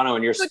Toronto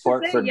and your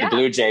support for the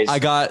Blue Jays. I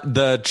got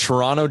the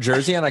Toronto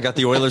jersey and I got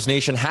the Oilers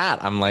Nation hat.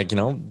 I'm like,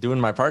 doing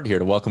my part here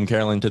to welcome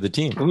Carolyn to the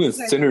team. Ooh,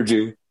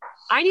 synergy.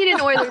 I need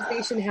an Oilers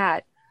Nation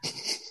hat.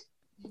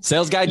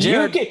 Sales guy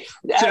Jared.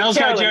 Sales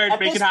guy Jared,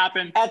 make this, it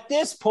happen. At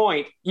this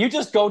point, you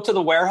just go to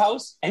the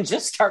warehouse and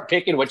just start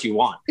picking what you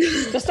want.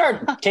 Just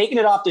start taking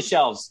it off the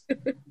shelves.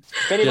 If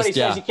anybody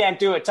says you can't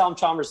do it, tell them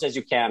Chalmers says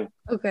you can.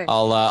 Okay.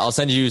 I'll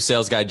send you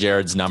sales guy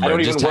Jared's number. I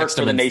don't even just work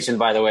for the Nation,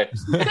 by the way.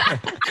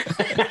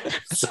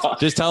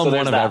 Just tell him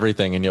one of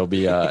everything, and you'll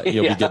be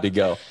be good to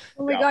go.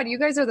 Oh my God, you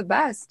guys are the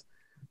best.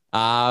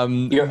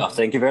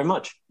 Thank you very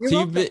much.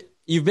 So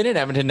you've been in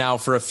Edmonton now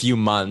for a few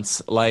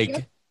months.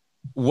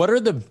 What are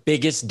the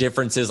biggest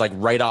differences, like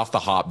right off the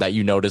hop, that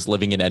you notice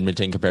living in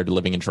Edmonton compared to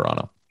living in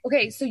Toronto?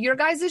 Okay, so your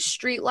guys'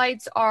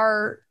 streetlights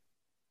are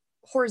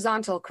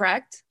horizontal,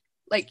 correct?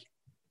 Like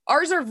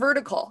ours are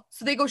vertical,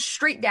 so they go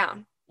straight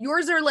down.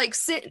 Yours are like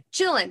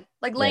chilling,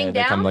 like laying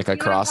down. Come like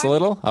across a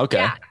little. Okay.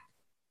 Yeah.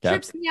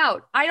 Trips me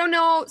out. I don't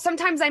know.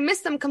 Sometimes I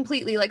miss them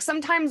completely. Like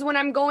sometimes when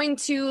I'm going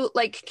to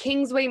like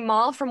Kingsway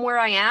Mall from where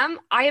I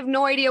am, I have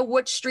no idea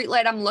which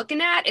streetlight I'm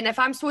looking at. And if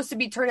I'm supposed to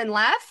be turning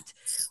left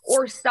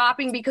or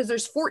stopping because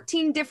there's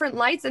 14 different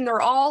lights and they're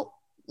all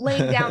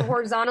laying down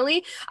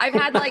horizontally. I've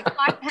had like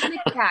 5 panic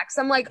attacks.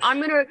 I'm like, I'm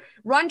going to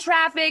run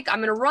traffic. I'm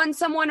going to run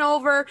someone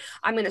over.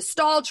 I'm going to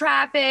stall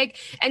traffic.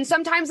 And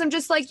sometimes I'm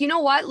just like, you know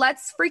what?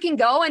 Let's freaking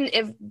go. And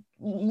if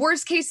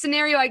worst case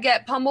scenario, I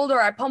get pummeled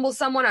or I pummel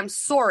someone, I'm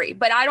sorry,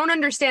 but I don't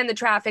understand the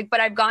traffic,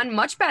 but I've gotten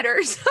much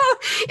better. So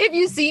if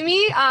you see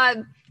me,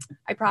 I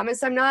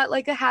promise I'm not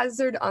like a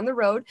hazard on the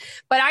road,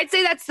 but I'd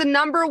say that's the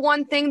number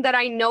one thing that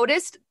I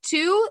noticed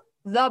too.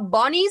 The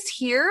bunnies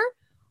here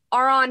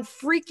are on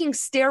freaking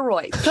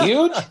steroids.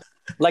 Huge?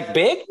 Like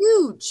big?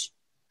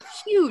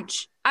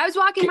 Huge. I was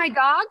walking my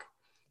dog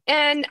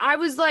and I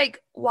was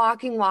like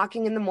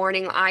walking in the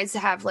morning. Eyes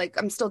have like,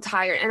 I'm still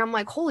tired. And I'm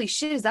like, holy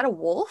shit, is that a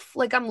wolf?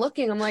 Like I'm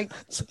looking, I'm like,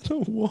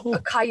 a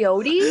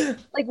coyote?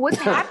 Like what's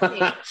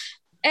happening?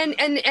 And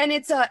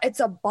it's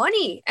a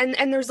bunny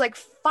and there's like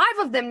 5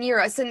 of them near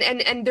us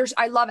and there's,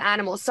 I love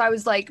animals. So I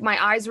was like,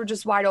 my eyes were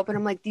just wide open.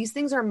 I'm like, these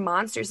things are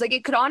monsters. Like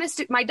it could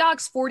honestly, my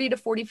dog's 40 to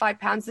 45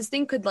 pounds. This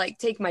thing could like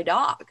take my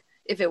dog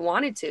if it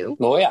wanted to.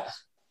 Oh yeah.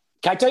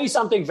 Can I tell you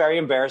something very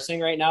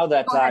embarrassing right now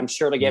that I'm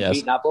sure to get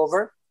beaten up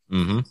over?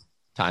 Mm-hmm.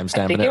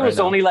 Timestamping. I think it was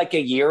only like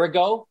a year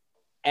ago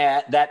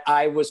that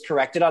I was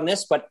corrected on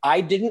this, but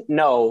I didn't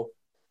know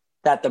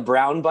that the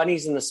brown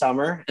bunnies in the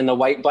summer and the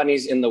white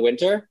bunnies in the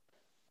winter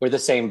were the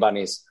same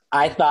bunnies.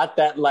 I thought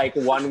that like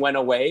one went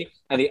away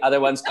and the other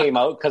ones came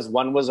out because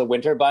one was a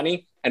winter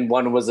bunny and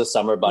one was a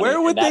summer bunny.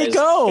 Where would they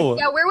go?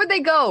 Yeah, where would they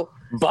go?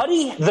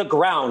 Buddy, the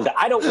ground.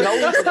 I don't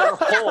know. They're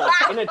holes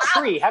in a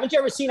tree. Haven't you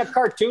ever seen a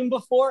cartoon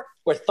before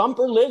where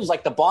Thumper lives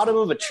like the bottom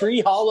of a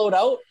tree hollowed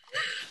out?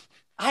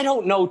 I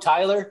don't know,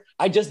 Tyler.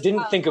 I just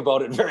didn't think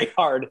about it very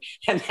hard.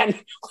 And then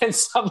when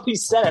somebody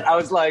said it, I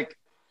was like,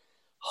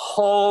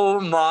 oh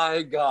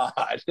my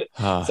God.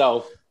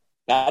 So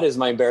that is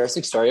my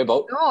embarrassing story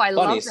about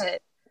bunnies. Love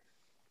it.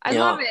 I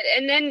love it.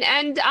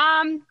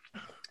 And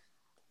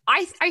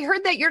I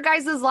heard that your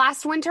guys'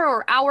 last winter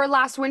or our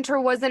last winter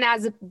wasn't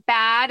as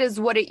bad as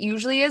what it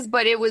usually is,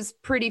 but it was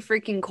pretty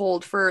freaking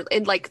cold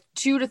in like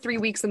 2 to 3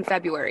 weeks in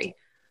February.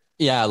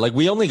 Yeah, like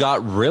we only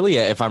got really,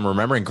 if I'm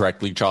remembering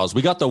correctly, Charles,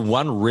 we got the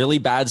one really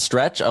bad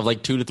stretch of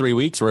like 2 to 3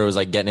 weeks where it was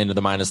like getting into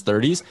the minus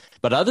 30s.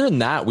 But other than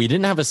that, we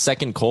didn't have a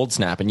second cold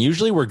snap. And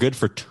usually we're good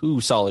for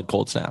 2 solid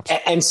cold snaps.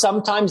 And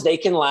sometimes they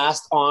can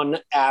last on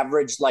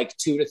average like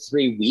 2 to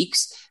 3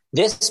 weeks.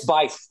 This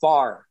by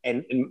far,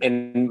 and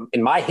in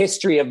my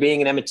history of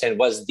being in Edmonton,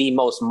 was the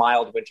most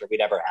mild winter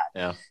we'd ever had.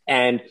 Yeah.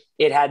 And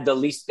it had the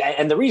least,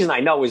 and the reason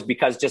I know is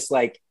because just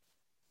like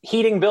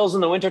heating bills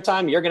in the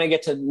wintertime, you're going to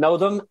get to know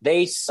them.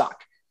 They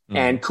suck.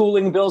 And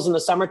cooling bills in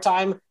the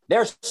summertime,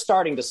 they're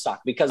starting to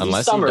suck because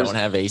unless these summers, you don't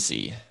have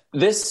AC.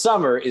 This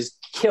summer is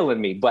killing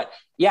me. But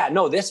yeah,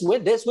 no, this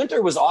winter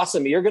was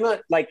awesome. You're going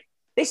to like,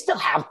 they still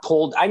have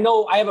cold. I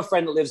know I have a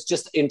friend that lives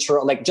just in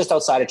Toronto, like just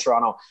outside of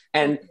Toronto,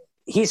 and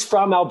he's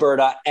from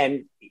Alberta,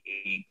 and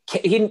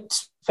he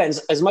spends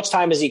as much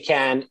time as he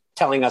can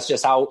telling us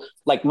just how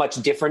like much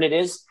different it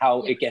is,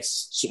 how it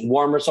gets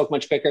warmer so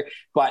much quicker.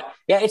 But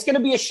yeah, it's going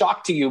to be a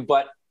shock to you,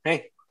 but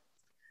hey,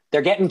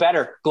 they're getting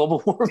better.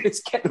 Global warming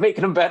is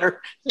making them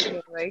better.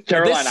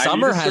 Caroline, this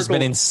summer has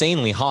been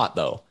insanely hot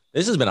though.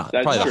 This has been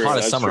probably the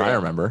hottest summer I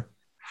remember.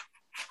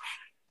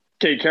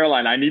 Okay,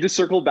 Caroline, I need to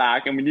circle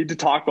back and we need to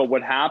talk about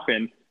what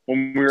happened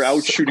when we were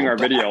out shooting our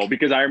video,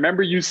 because I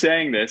remember you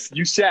saying this.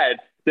 You said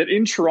that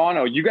in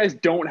Toronto, you guys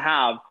don't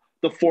have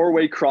the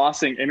 4-way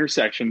crossing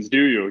intersections,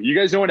 do you? You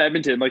guys know in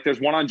Edmonton, like there's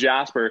one on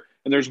Jasper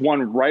and there's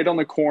one right on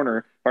the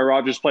corner by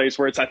Rogers Place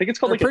where I think it's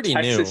called like a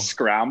Texas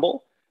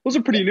Scramble. Those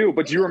are pretty new,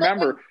 but do you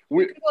remember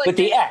with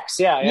the X?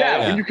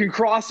 Yeah. When you can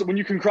cross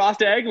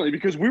diagonally,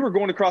 because we were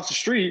going across the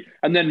street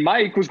and then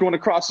Mike was going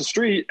across the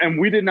street and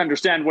we didn't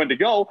understand when to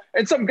go.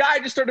 And some guy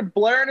just started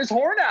blaring his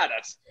horn at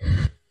us.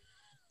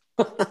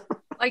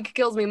 Mike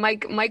kills me.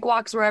 Mike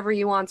walks wherever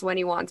he wants when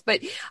he wants.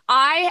 But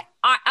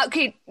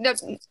okay, no,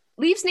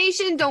 Leafs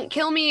Nation, don't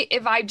kill me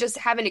if I just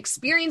haven't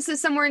experienced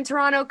this somewhere in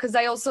Toronto, because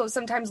I also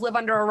sometimes live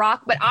under a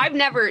rock. But I've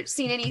never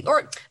seen any,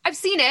 or I've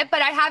seen it,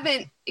 but I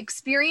haven't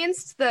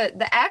experienced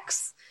the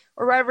X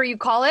or whatever you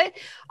call it.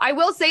 I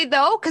will say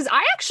though, because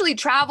I actually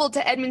traveled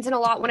to Edmonton a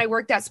lot when I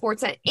worked at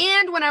Sportsnet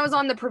and when I was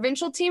on the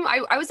provincial team,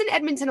 I was in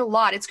Edmonton a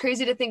lot. It's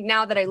crazy to think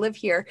now that I live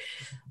here.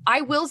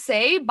 I will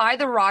say by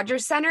the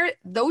Rogers Center,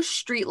 those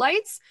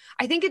streetlights,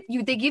 I think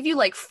they give you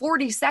like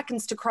 40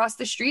 seconds to cross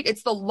the street.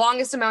 It's the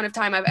longest amount of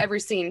time I've ever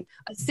seen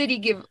a city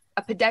give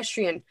a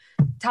pedestrian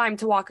time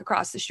to walk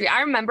across the street.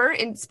 I remember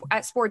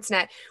at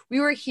Sportsnet, we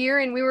were here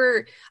and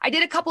I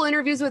did a couple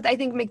interviews with, I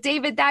think,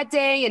 McDavid that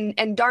day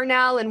and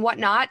Darnell and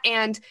whatnot.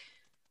 And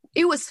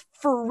it was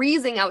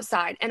freezing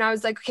outside. And I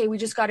was like, okay, we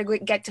just got to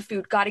get to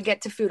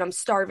food. I'm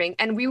starving.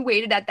 And we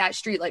waited at that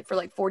streetlight for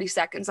like 40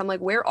 seconds. I'm like,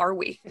 where are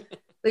we?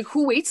 Like,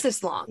 who waits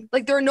this long?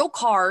 Like, there are no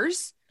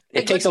cars.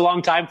 It takes a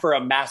long time for a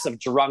mass of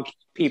drunk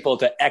people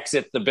to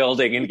exit the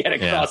building and get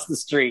across the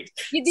street.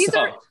 These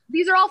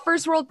are all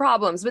first world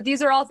problems, but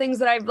these are all things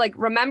that I've like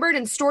remembered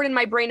and stored in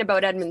my brain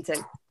about Edmonton.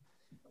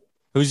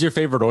 Who's your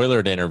favorite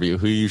Oiler to interview?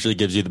 Who usually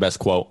gives you the best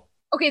quote?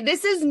 Okay,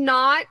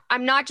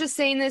 I'm not just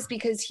saying this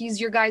because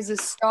he's your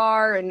guys'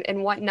 star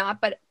and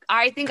whatnot, but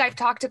I think I've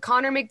talked to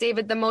Connor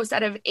McDavid the most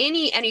out of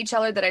any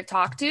NHLer that I've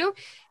talked to.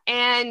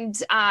 And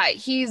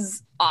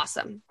he's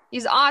awesome.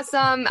 He's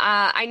awesome.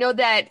 I know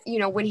that,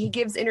 when he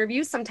gives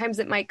interviews, sometimes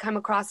it might come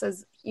across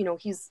as,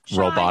 he's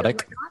shy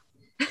robotic.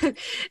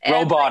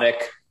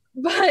 Robotic.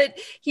 But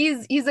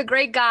he's a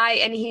great guy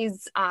and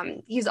he's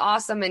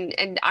awesome.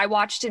 And I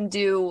watched him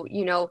do,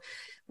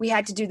 we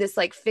had to do this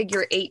like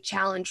figure 8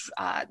 challenge.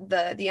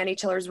 The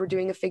NHLers were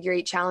doing a figure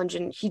 8 challenge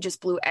and he just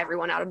blew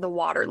everyone out of the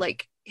water.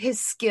 Like his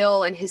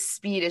skill and his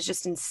speed is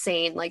just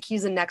insane. Like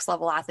he's a next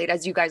level athlete,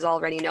 as you guys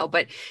already know.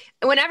 But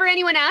whenever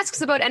anyone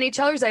asks about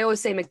NHLers, I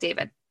always say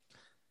McDavid.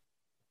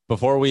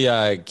 Before we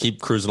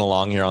keep cruising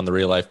along here on the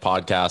Real Life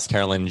Podcast,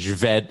 Carolyn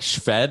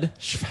Shved.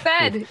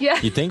 Yeah.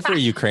 You'd think for a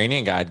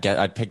Ukrainian guy,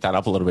 I'd pick that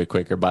up a little bit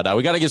quicker. But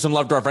we got to give some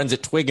love to our friends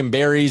at Twig and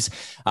Berries.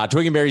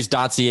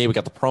 twigandberries.ca. We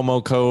got the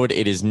promo code.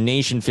 It is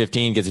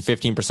Nation15. Gets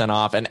you 15%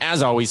 off. And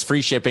as always,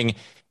 free shipping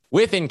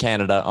within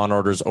Canada on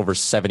orders over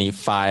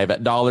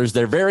 $75.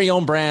 Their very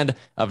own brand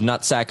of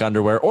nutsack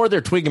underwear or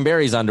their Twig and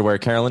Berries underwear.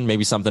 Carolyn,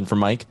 maybe something for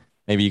Mike.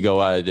 Maybe you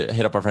go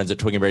hit up our friends at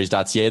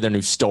twigandberries.ca, their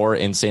new store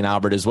in St.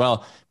 Albert as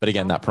well. But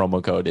again, that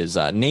promo code is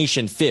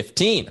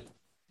Nation15.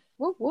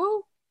 Woo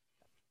woo.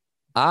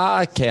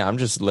 Okay, I'm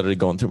just literally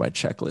going through my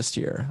checklist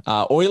here.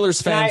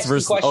 Oilers fans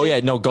versus...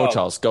 Go,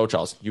 Charles. Go,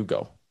 Charles. You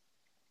go.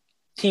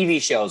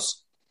 TV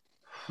shows.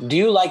 Do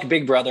you like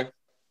Big Brother?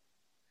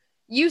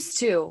 Used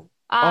to.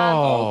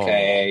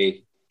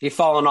 Okay. You've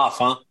fallen off,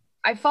 huh?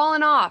 I've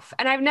fallen off.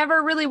 And I've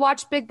never really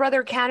watched Big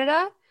Brother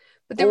Canada.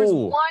 But there was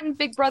one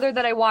Big Brother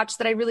that I watched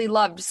that I really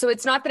loved. So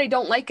it's not that I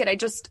don't like it.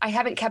 I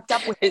haven't kept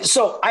up with it.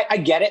 So I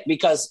get it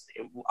because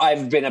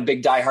I've been a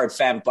big diehard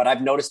fan, but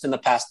I've noticed in the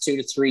past 2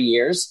 to 3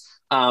 years,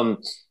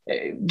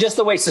 just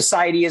the way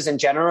society is in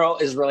general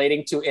is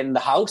relating to in the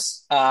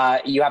house.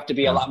 You have to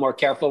be a lot more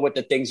careful with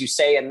the things you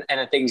say and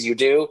the things you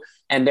do.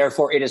 And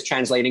therefore it is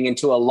translating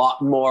into a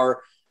lot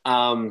more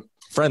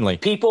friendly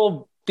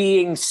people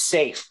being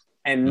safe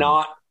and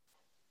not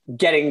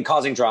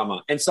causing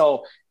drama. And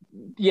so,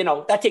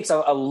 that takes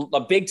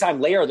a big time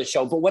layer of the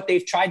show. But what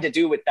they've tried to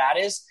do with that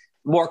is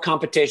more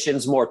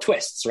competitions, more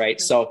twists, right?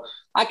 Mm-hmm. So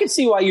I can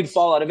see why you'd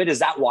fall out of it. Is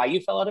that why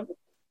you fell out of it?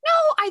 No,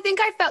 I think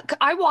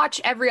I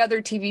watch every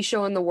other TV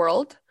show in the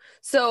world.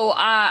 So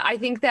I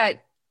think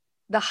that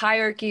the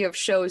hierarchy of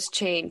shows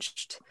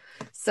changed.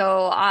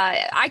 So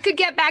I could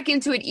get back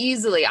into it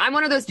easily. I'm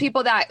one of those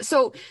people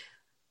so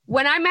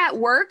when I'm at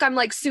work, I'm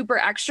like super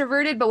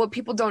extroverted. But what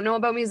people don't know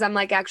about me is I'm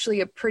like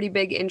actually a pretty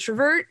big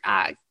introvert.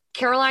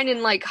 Caroline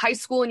in like high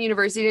school and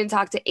university didn't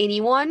talk to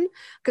anyone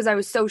because I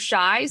was so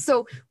shy.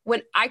 So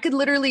when I could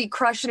literally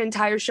crush an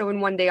entire show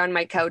in one day on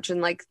my couch and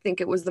like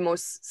think it was the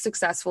most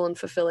successful and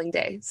fulfilling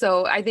day.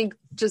 So I think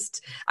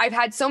I've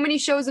had so many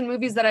shows and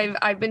movies that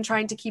I've been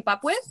trying to keep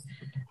up with,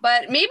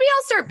 but maybe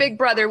I'll start Big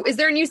Brother. Is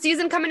there a new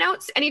season coming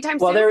out anytime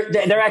soon? Well,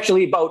 they're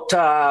actually about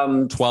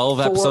 12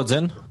 episodes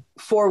in.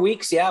 4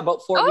 weeks. Yeah.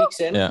 About 4 weeks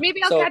in. Yeah.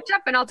 Maybe I'll catch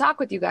up and I'll talk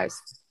with you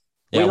guys.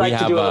 Yeah, we like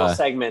to do a little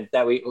segment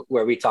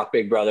where we talk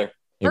Big Brother.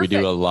 Yeah, we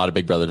do a lot of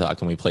Big Brother talk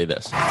and we play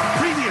this.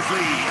 Previously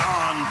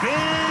on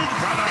Big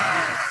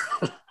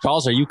Brother.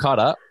 Charles, are you caught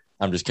up?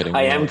 I'm just kidding.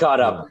 I am caught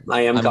up.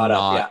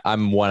 Yeah.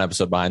 I'm one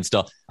episode behind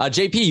still.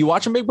 JP, you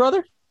watching Big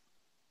Brother?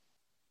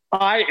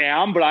 I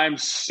am, but I'm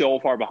so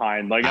far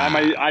behind. Like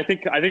I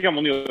think I'm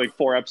only like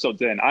 4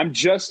 episodes in. I'm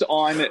just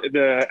on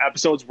the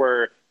episodes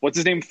where what's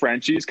his name,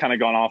 Frenchie's kind of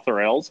gone off the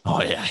rails.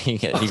 Oh yeah, he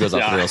goes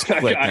off the rails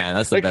quick, man.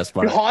 That's the best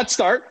part. Hot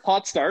start,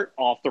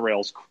 off the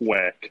rails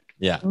quick.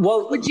 Yeah.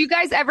 Well, would you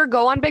guys ever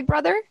go on Big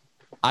Brother?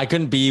 I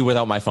couldn't be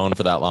without my phone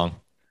for that long.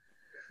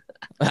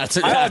 That's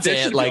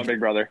it. Like Big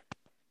Brother.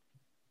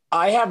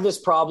 I have this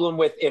problem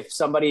with if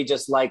somebody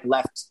just like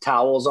left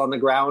towels on the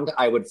ground,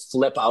 I would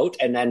flip out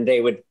and then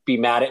they would be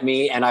mad at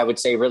me and I would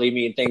say really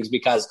mean things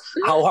because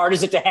how hard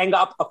is it to hang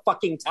up a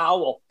fucking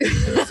towel?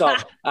 So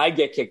I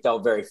get kicked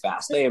out very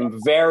fast. I am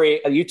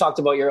you talked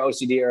about your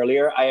OCD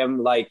earlier. I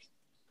am like,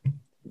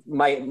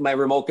 my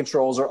remote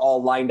controls are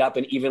all lined up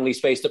and evenly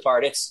spaced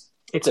apart.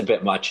 It's a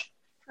bit much.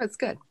 That's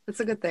good. That's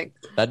a good thing.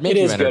 That'd make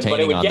you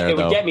entertaining good, but it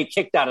would get me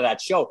kicked out of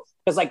that show.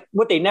 Because like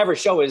what they never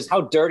show is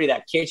how dirty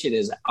that kitchen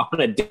is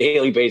on a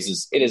daily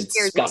basis. It is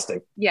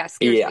disgusting. Yes.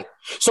 Yeah.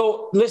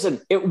 So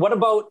listen, what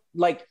about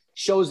like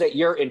shows that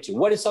you're into?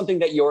 What is something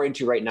that you're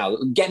into right now?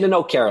 Getting to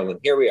know Carolyn.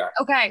 Here we are.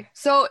 Okay.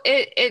 So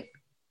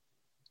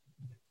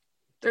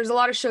there's a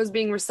lot of shows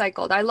being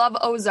recycled. I love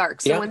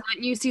Ozark. So when that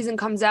new season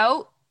comes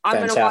out, I'm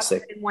going to watch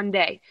it in one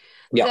day.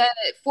 Yep.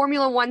 The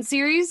Formula One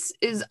series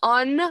is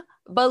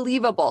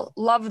unbelievable.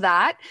 Love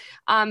that.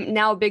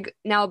 Now a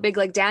big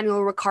like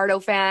Daniel Ricciardo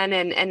fan,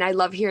 and I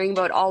love hearing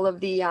about all of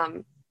the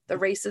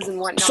races and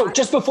whatnot. So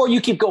just before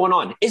you keep going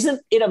on,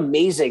 isn't it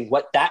amazing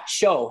what that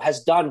show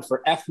has done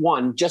for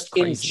F1 just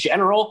in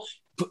general?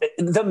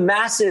 The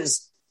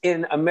masses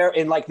in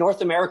like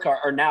North America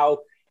are now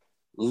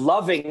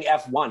loving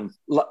F1.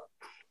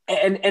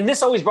 And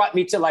this always brought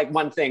me to like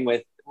one thing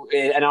with,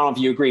 and I don't know if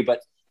you agree,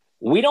 but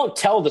we don't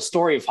tell the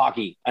story of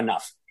hockey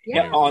enough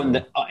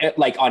on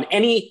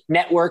any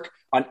network,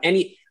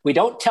 we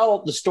don't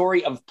tell the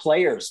story of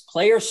player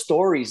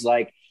stories.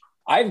 Like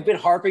I've been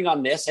harping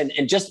on this and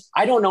just,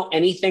 I don't know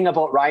anything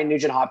about Ryan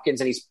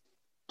Nugent-Hopkins, and he's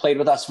played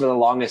with us for the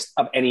longest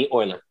of any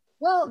Oiler.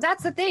 Well,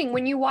 that's the thing.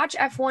 When you watch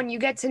F1, you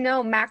get to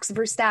know Max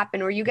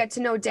Verstappen, or you get to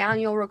know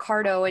Daniel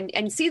Ricciardo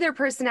and see their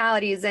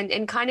personalities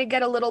and kind of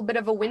get a little bit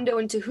of a window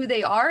into who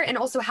they are and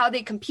also how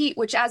they compete,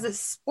 which as a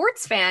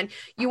sports fan,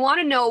 you want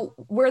to know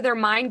where their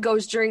mind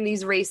goes during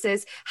these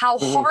races, how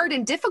hard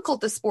and difficult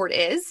the sport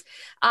is,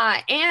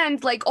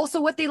 and like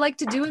also what they like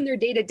to do in their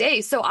day to day.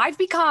 So I've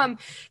become,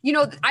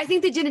 I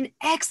think they did an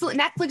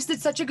excellent, Netflix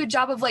did such a good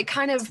job of like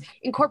kind of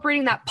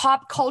incorporating that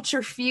pop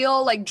culture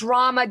feel, like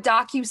drama,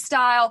 docu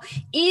style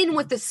in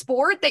with the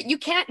sport that you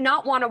can't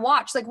not want to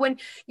watch. Like when,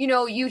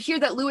 you hear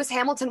that Lewis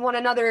Hamilton won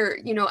another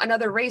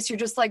race, you're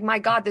just like, my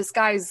God, this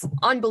guy's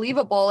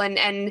unbelievable.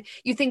 And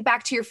you think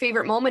back to your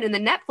favorite moment in the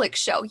Netflix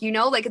show,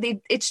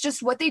 it's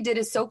just what they did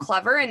is so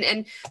clever.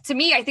 And to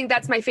me, I think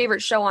that's my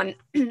favorite show on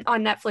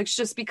Netflix,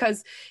 just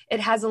because it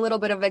has a little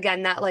bit of,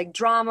 again, that like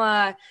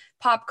drama,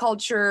 pop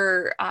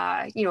culture,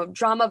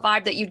 drama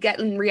vibe that you'd get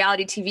in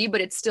reality TV,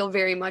 but it's still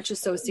very much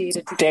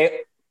associated to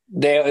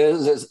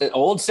There's an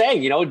old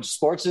saying,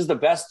 sports is the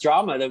best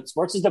drama.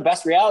 Sports is the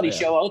best reality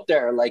show out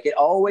there. Like it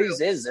always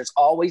is. There's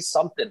always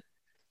something,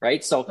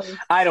 right? So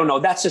I don't know.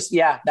 That's just,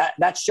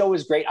 that show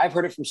is great. I've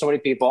heard it from so many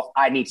people.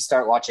 I need to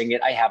start watching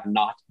it. I have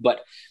not, but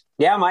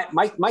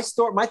my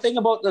story, my thing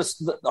about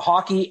the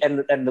hockey and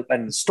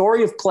the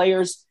story of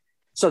players,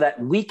 so that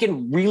we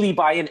can really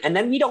buy in, and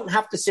then we don't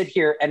have to sit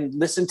here and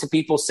listen to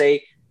people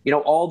say,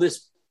 all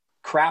this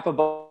crap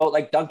about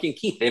like Duncan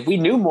Keith. If we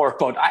knew more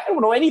about, I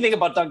don't know anything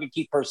about Duncan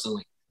Keith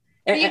personally.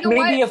 And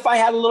maybe if I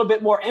had a little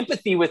bit more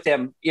empathy with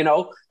him,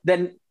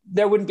 then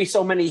there wouldn't be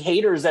so many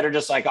haters that are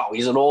just like, oh,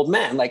 he's an old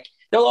man. Like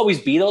there'll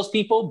always be those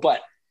people,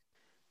 but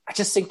I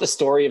just think the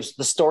story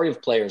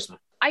of players, man.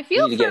 I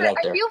feel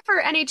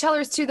for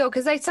NHLers too, though,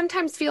 because I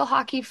sometimes feel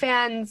hockey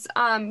fans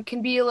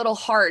can be a little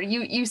hard.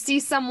 You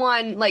see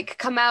someone like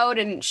come out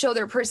and show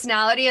their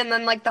personality, and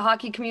then like the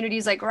hockey community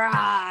is like,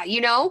 rah,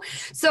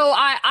 So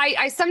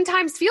I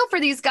sometimes feel for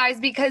these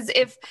guys, because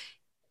if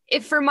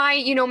for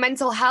my,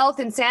 mental health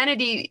and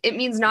sanity, it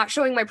means not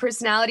showing my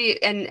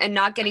personality and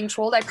not getting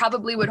trolled, I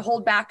probably would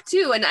hold back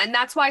too. And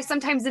that's why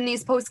sometimes in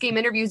these post-game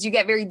interviews, you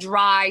get very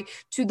dry,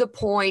 to the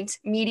point,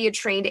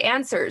 media-trained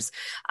answers.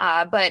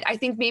 But I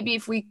think maybe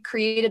if we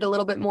created a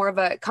little bit more of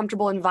a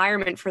comfortable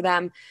environment for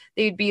them,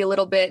 they'd be a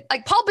little bit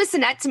like Paul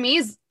Bissonnette to me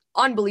is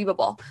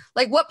unbelievable.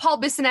 Like what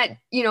Paul Bissonnette,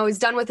 has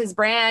done with his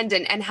brand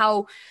and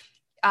how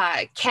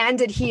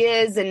candid he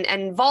is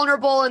and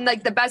vulnerable in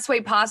like the best way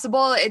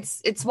possible.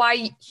 It's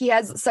why he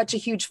has such a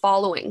huge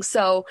following.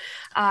 So,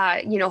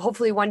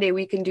 hopefully one day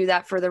we can do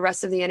that for the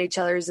rest of the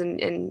NHLers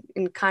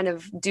and kind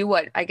of do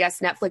what I guess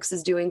Netflix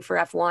is doing for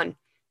F1.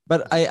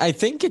 But I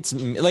think it's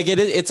like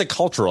it's a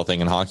cultural thing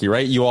in hockey,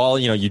 right? You all,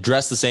 you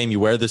dress the same, you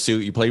wear the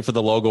suit, you play for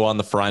the logo on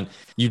the front.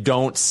 You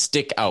don't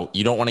stick out.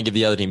 You don't want to give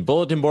the other team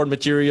bulletin board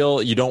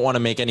material. You don't want to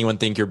make anyone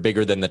think you're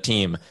bigger than the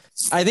team.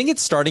 I think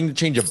it's starting to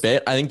change a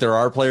bit. I think there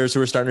are players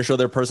who are starting to show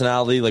their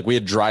personality. Like we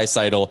had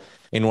Draisaitl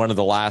in one of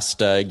the last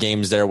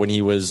games there when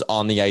he was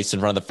on the ice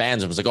in front of the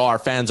fans. It was like, oh, our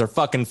fans are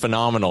fucking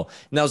phenomenal.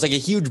 And that was like a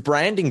huge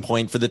branding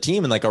point for the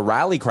team and like a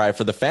rally cry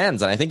for the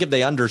fans. And I think if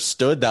they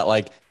understood that,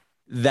 like,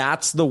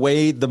 that's the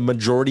way the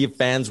majority of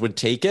fans would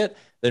take it,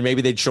 then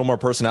maybe they'd show more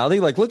personality.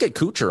 Like, look at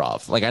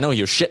Kucherov. Like, I know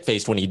he was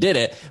shit-faced when he did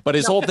it, but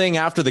his whole thing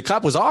after the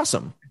cup was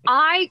awesome.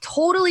 I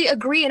totally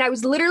agree. And I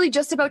was literally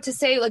just about to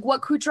say, like,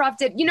 what Kucherov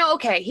did.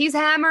 Okay, he's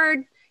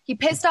hammered. He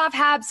pissed off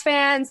Habs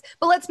fans.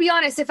 But let's be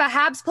honest, if a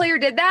Habs player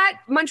did that,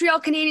 Montreal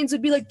Canadiens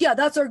would be like, yeah,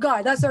 that's our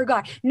guy. That's our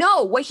guy.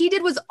 No, what he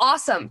did was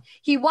awesome.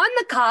 He won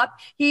the cup.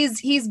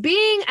 He's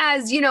being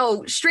as,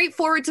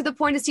 straightforward to the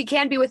point as he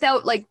can be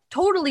without like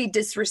totally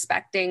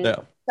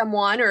disrespecting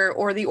someone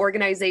or the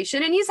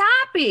organization. And he's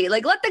happy.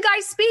 Like, let the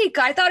guy speak.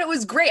 I thought it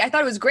was great. I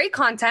thought it was great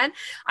content.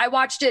 I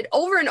watched it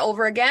over and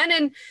over again.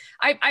 And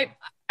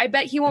I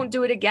bet he won't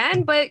do it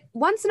again, but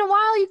once in a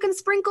while you can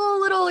sprinkle a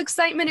little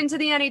excitement into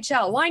the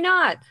NHL. Why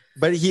not?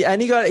 But he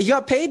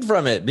got paid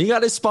from it. He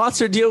got his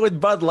sponsor deal with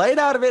Bud Light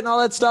out of it and all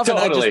that stuff.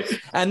 Totally.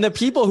 And the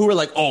people who were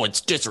like, "Oh, it's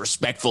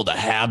disrespectful to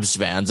Habs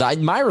fans."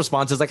 My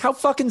response is like, "How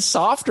fucking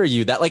soft are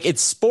you? That like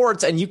it's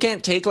sports and you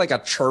can't take like a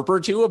chirp or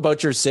two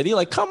about your city?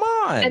 Like, come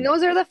on." And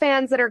those are the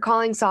fans that are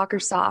calling soccer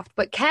soft,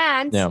 but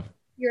can't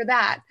hear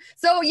that.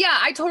 So yeah,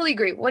 I totally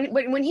agree.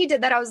 When he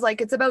did that, I was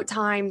like, it's about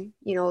time.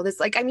 You know, this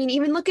like, I mean,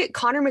 even look at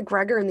Conor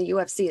McGregor in the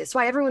UFC. That's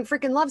why everyone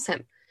freaking loves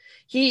him.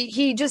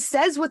 He just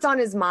says what's on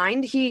his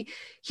mind. He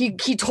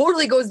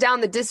totally goes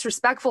down the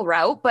disrespectful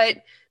route, but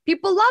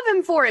people love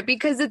him for it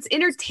because it's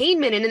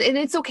entertainment, and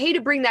it's okay to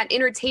bring that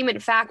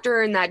entertainment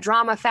factor and that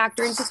drama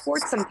factor into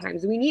sports.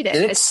 Sometimes we need it.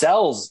 And it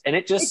sells, and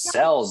it just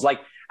sells. Like,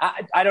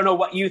 I don't know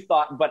what you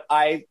thought, but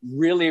I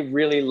really,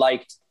 really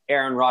liked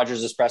Aaron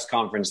Rodgers' press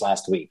conference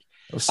last week.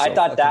 I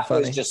thought that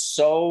was just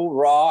so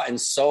raw and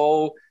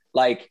so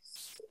like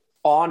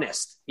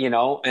honest, you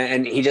know,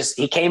 and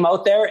he came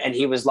out there and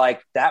he was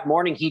like, that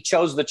morning he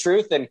chose the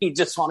truth and he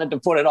just wanted to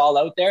put it all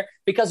out there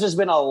because there's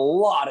been a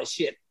lot of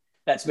shit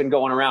that's been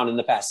going around in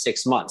the past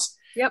 6 months.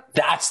 Yep.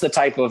 That's the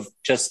type of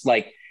just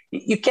like,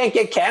 you can't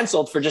get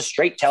canceled for just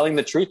straight telling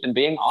the truth and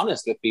being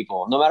honest with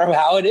people, no matter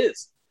how it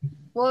is.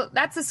 Well,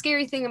 that's the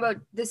scary thing about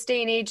this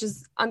day and age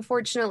is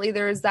unfortunately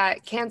there is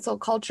that cancel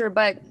culture.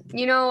 But,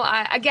 you know,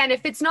 again,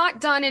 if it's not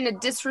done in a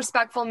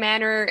disrespectful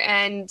manner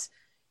and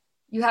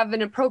you have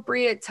an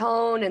appropriate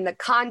tone and the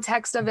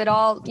context of it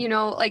all, you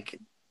know, like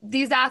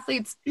these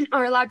athletes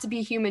are allowed to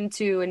be human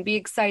too and be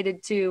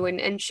excited too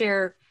and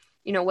share,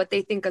 you know, what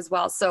they think as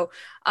well. So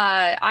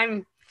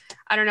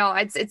I don't know.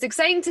 It's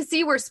exciting to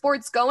see where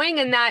sport's going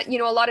and that, you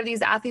know, a lot of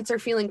these athletes are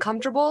feeling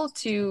comfortable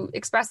to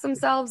express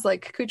themselves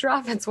like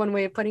Kucherov. That's one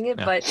way of putting it,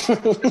 but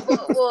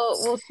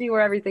we'll see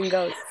where everything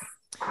goes.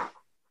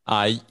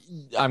 I'm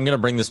going to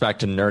bring this back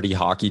to nerdy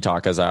hockey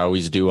talk as I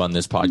always do on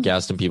this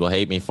podcast and people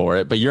hate me for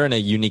it, but you're in a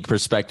unique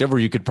perspective where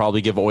you could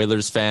probably give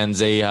Oilers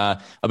fans a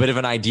bit of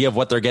an idea of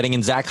what they're getting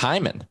in Zach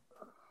Hyman.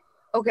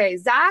 Okay.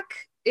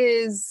 Zach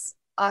is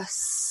a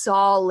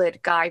solid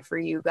guy for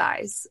you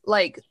guys.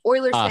 Like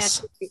Oilers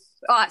fans.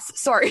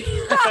 Sorry.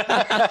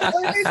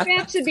 Oilers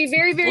fans should be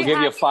very, very We'll give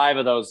happy. you 5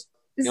 of those.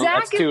 Zach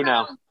that's 2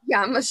 now.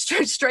 Yeah, I'm a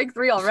strike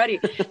 3 already.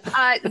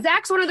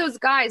 Zach's one of those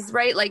guys,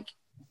 right? Like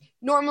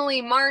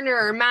normally Marner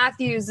or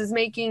Matthews is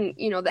making,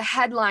 you know, the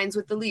headlines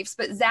with the Leafs,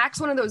 but Zach's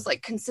one of those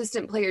like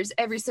consistent players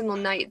every single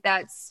night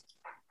that's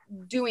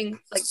doing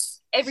like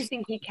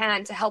everything he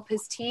can to help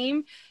his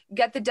team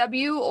get the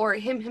W or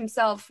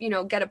himself, you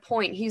know, get a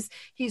point. He's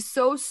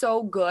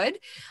so good.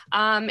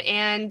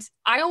 And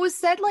I always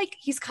said like,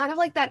 he's kind of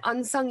like that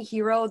unsung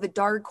hero, the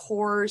dark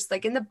horse,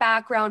 like in the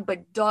background,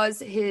 but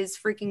does his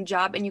freaking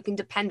job and you can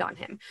depend on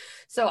him.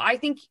 So I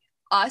think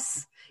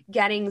us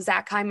getting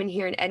Zach Hyman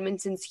here in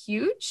Edmonton's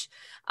huge.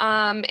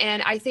 And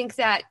I think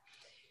that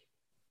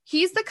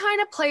he's the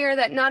kind of player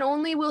that not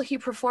only will he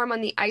perform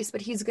on the ice,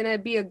 but he's going to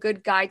be a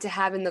good guy to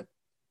have in the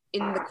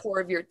core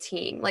of your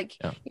team. Like,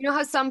 you know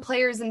how some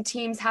players and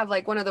teams have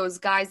like one of those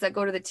guys that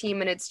go to the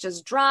team and it's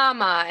just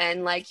drama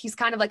and like, he's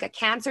kind of like a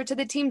cancer to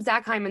the team.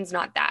 Zach Hyman's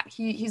not that.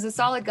 He's a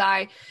solid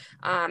guy.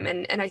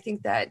 And I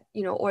think that,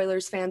 you know,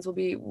 Oilers fans will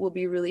be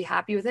really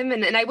happy with him.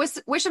 And I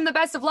wish him the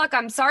best of luck.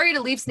 I'm sorry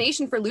to Leafs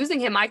Nation for losing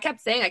him. I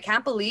kept saying, I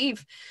can't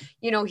believe,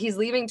 you know, he's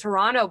leaving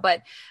Toronto,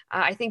 but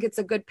I think it's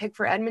a good pick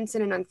for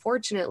Edmonton. And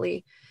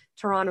unfortunately,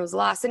 Toronto's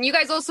lost. And you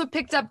guys also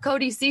picked up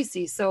Cody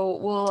Ceci. So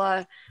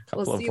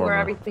we'll see where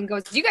everything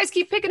goes. You guys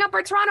keep picking up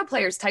our Toronto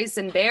players,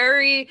 Tyson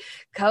Barrie,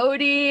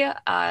 Cody,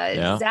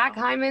 Zach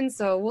Hyman.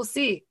 So we'll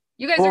see.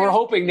 You guys we're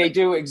hoping they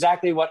do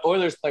exactly what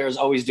Oilers players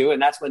always do.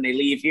 And that's when they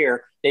leave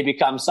here, they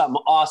become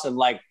something awesome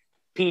like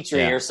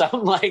Petrie or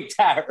something like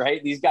that,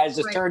 right? These guys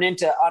just turn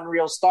into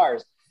unreal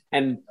stars.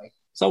 And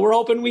so we're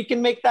hoping we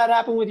can make that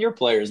happen with your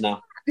players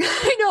now.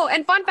 I know.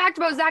 And fun fact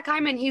about Zach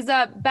Hyman, he's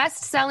a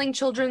best-selling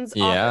children's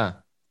author.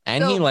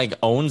 And he like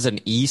owns an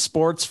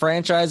esports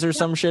franchise or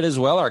some shit as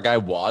well. Our guy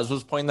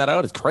was pointing that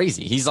out. It's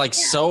crazy. He's like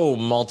so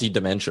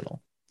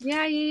multi-dimensional.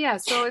 Yeah.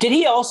 So did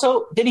he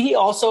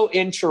also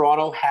in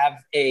Toronto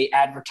have a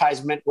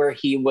advertisement where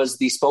he was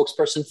the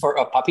spokesperson for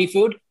a puppy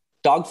food,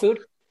 dog food?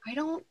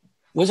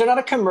 Was there not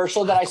a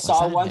commercial that I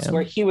saw once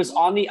where he was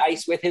on the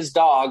ice with his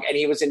dog and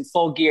he was in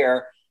full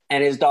gear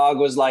and his dog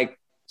was like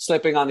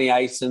slipping on the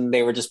ice and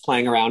they were just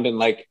playing around and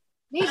like,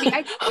 maybe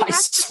I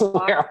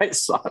swear I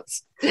saw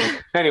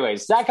it.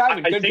 Anyways, Zach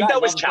Hyman. I think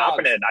that was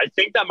Kapanen. I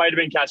think that might have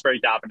been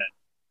Kasperi Kapanen.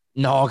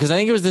 No, because I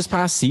think it was this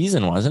past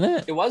season, wasn't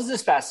it? It was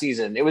this past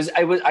season. I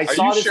Are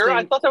saw you this sure? thing.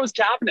 I thought that was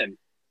Kapanen.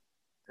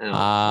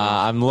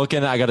 I'm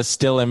looking. I got a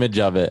still image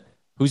of it.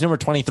 Who's number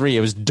 23? It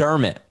was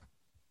Dermott.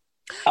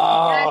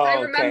 Oh, yes,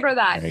 I remember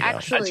that.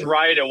 Actually, that's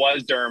right. It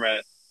was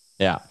Dermott.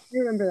 Yeah, I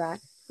remember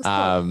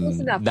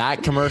that.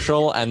 That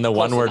commercial and the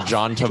one where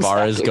John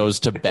Tavares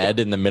goes to bed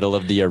in the middle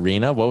of the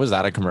arena. What was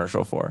that a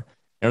commercial for?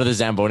 You know, the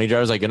Zamboni jar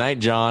was like, "Good night,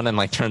 John," and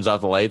like turns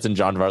off the lights, and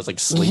John Tavares like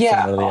sleeps in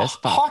the middle of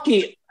the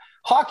ice.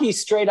 Hockey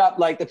straight up,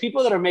 like the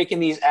people that are making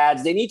these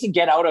ads, they need to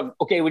get out of,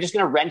 okay, we're just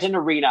going to rent an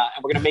arena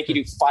and we're going to make you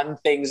do fun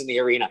things in the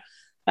arena.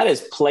 That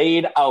is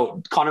played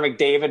out. Connor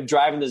McDavid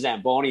driving the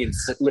Zamboni and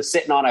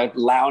sitting on a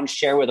lounge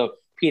chair with a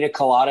pina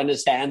colada in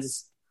his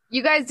hands.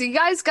 You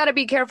guys got to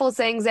be careful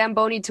saying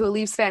Zamboni to a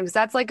Leafs fan, because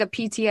that's like a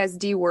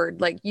PTSD word.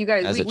 Like, you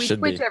guys, we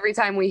switch every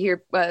time we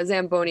hear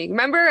Zamboni.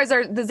 Remember, as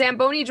the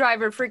Zamboni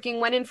driver freaking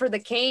went in for the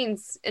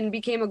Canes and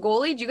became a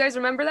goalie? Do you guys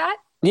remember that?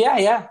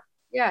 Yeah,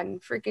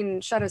 and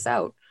freaking shut us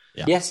out.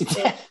 Yeah. Yes, he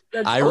did.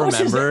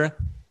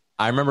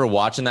 I remember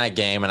watching that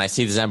game, and I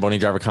see the Zamboni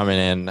driver coming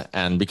in,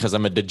 and because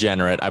I'm a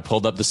degenerate, I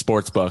pulled up the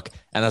sports book,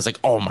 and I was like,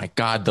 oh my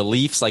God, the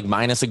Leafs like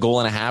minus a goal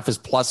and a half is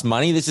plus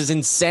money. This is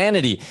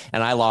insanity.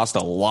 And I lost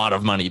a lot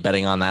of money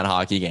betting on that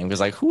hockey game, because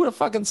like, who would have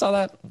fucking saw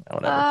that?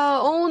 Whatever.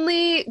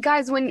 Only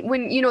guys, when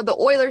the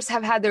Oilers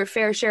have had their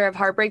fair share of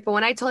heartbreak, but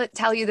when I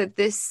tell you that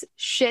this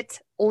shit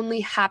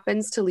only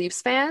happens to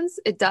Leafs fans,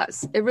 it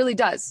does. It really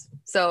does.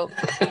 So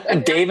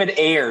David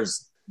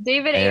Ayers.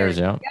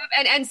 Yeah.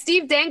 And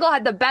Steve Dangle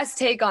had the best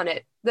take on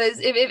it.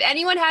 If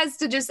anyone has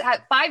to just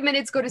have 5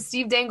 minutes, go to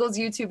Steve Dangle's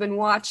YouTube and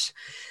watch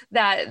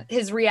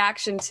his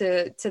reaction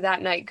to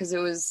that night, because it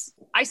was.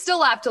 I still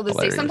laugh till this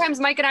day.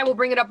 Sometimes Mike and I will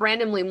bring it up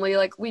randomly, and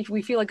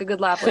we feel like a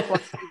good laugh with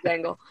Steve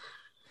Dangle.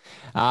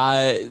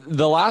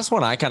 The last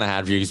one I kind of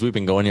had for you, because we've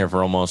been going here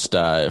for almost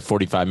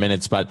 45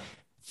 minutes, but.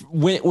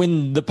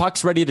 When the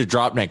puck's ready to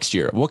drop next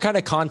year, what kind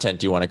of content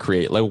do you want to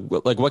create?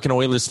 Like what can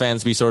Oilers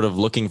fans be sort of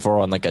looking for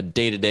on like a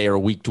day-to-day or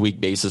week-to-week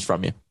basis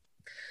from you?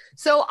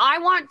 So I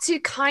want to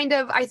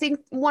I think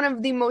one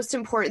of the most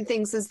important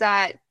things is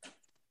that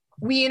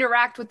we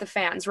interact with the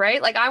fans,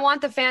 right? Like, I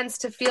want the fans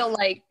to feel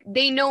like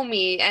they know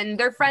me and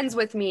they're friends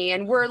with me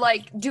and we're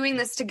like doing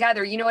this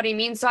together. You know what I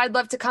mean? So I'd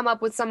love to come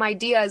up with some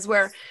ideas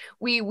where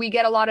we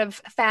get a lot of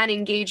fan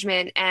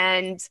engagement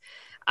and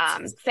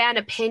fan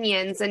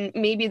opinions, and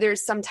maybe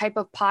there's some type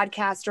of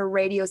podcast or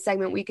radio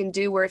segment we can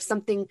do where if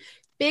something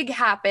big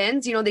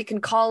happens, they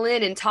can call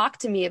in and talk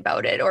to me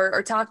about it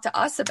or talk to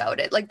us about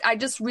it. Like, I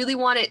just really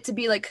want it to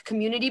be like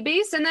community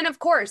based. And then of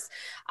course,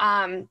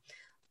 the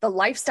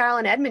lifestyle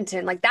in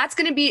Edmonton, like that's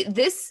going to be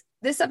this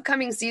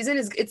upcoming season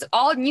it's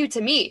all new to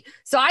me.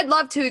 So I'd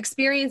love to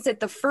experience it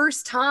the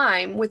first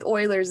time with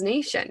Oilers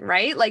Nation,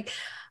 right? Like,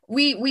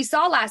 we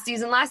saw last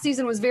season. Last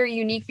season was very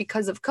unique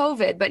because of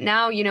COVID, but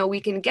now, we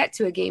can get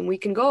to a game. We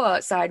can go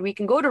outside. We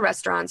can go to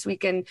restaurants. We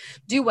can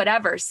do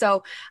whatever.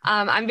 So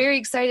I'm very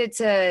excited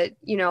to,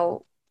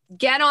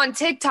 get on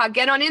TikTok,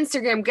 get on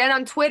Instagram, get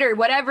on Twitter,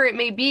 whatever it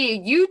may be,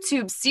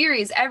 YouTube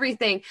series,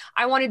 everything.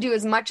 I want to do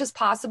as much as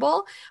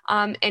possible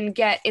and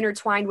get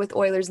intertwined with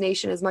Oilers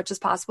Nation as much as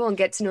possible and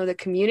get to know the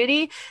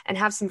community and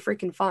have some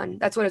freaking fun.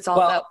 That's what it's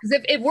all about.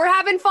 Because if we're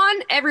having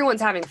fun,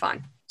 everyone's having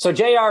fun. So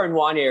JR and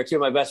Wanye are two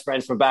of my best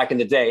friends from back in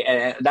the day.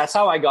 And that's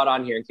how I got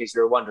on here, in case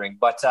you were wondering.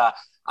 But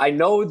I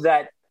know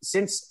that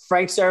since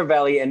Frank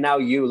Saravelli and now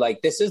you,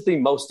 like, this is the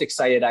most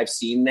excited I've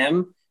seen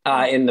them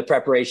in the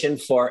preparation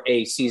for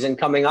a season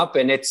coming up.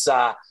 And it's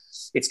going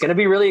to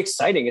be really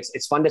exciting.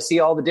 It's fun to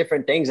see all the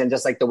different things and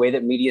just like the way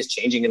that media is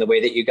changing and the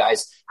way that you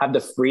guys have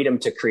the freedom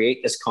to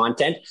create this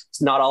content.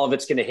 It's not all of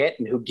it's going to hit,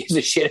 and who gives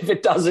a shit if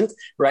it doesn't,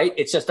 right?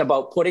 It's just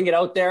about putting it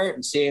out there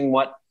and seeing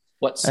what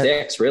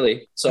sticks,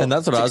 really. So, and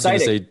that's what I was going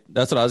to say.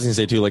 That's what I was going to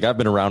say too. Like, I've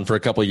been around for a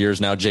couple of years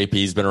now.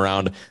 JP's been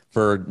around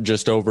for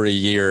just over a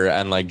year,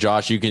 and like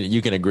Josh, you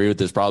can agree with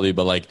this probably,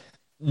 but like,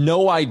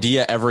 no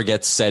idea ever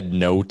gets said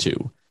no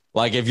to.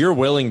 Like, if you're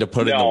willing to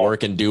put in the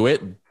work and do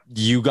it,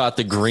 you got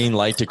the green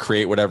light to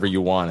create whatever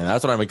you want. And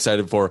that's what I'm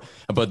excited for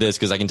about this,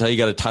 because I can tell you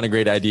got a ton of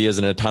great ideas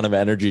and a ton of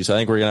energy. So I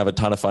think we're gonna have a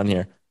ton of fun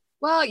here.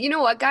 Well, you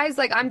know what, guys?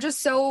 Like, I'm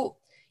just so.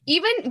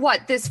 Even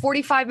this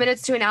 45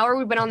 minutes to an hour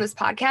we've been on this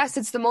podcast,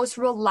 it's the most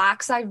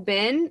relaxed I've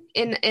been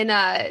in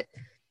a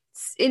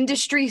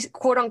industry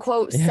quote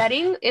unquote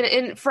setting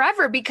in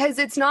forever, because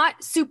it's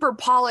not super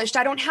polished.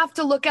 I don't have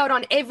to look out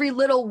on every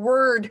little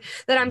word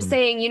that I'm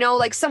saying,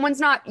 like someone's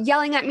not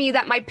yelling at me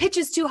that my pitch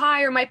is too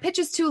high or my pitch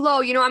is too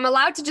low. I'm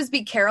allowed to just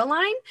be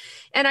Caroline.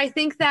 And I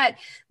think that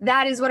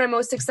is what I'm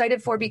most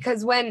excited for,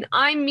 because when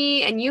I'm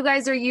me and you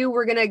guys are you,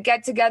 we're going to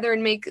get together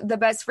and make the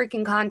best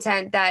freaking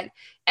content that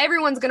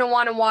everyone's going to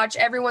want to watch.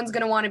 Everyone's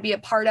going to want to be a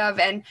part of.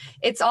 And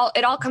it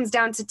all comes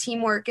down to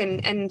teamwork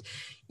and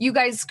you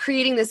guys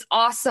creating this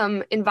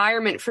awesome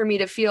environment for me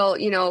to feel,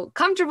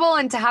 comfortable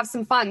and to have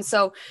some fun.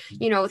 So,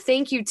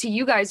 thank you to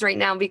you guys right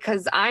now,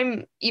 because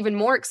I'm even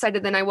more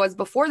excited than I was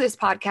before this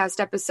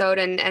podcast episode,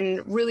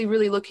 and really,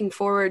 really looking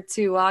forward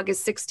to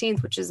August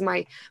 16th, which is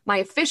my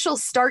official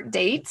start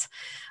date.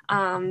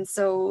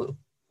 So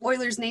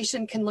Oilers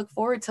Nation can look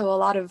forward to a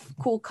lot of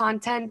cool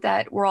content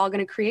that we're all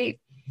going to create.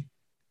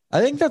 I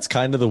think that's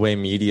kind of the way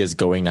media is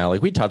going now.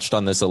 Like, we touched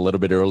on this a little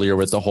bit earlier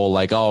with the whole,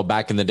 like,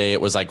 back in the day,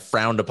 it was like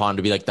frowned upon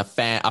to be like a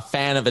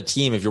fan of a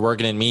team if you're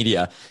working in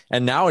media.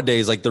 And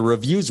nowadays, like, the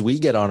reviews we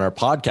get on our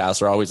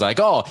podcast are always like,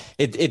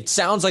 it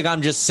sounds like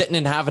I'm just sitting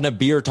and having a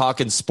beer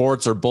talking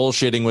sports or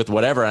bullshitting with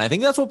whatever. And I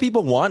think that's what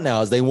people want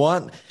now, is they don't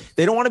want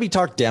to be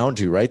talked down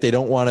to, right? They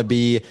don't want to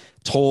be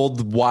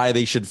told why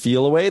they should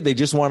feel a way. They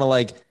just want to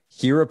like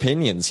hear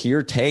opinions,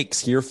 hear takes,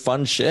 hear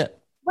fun shit.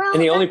 Well,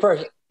 and the only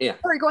person,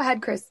 Sorry, go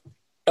ahead, Chris.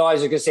 Oh, I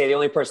was going to say the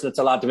only person that's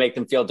allowed to make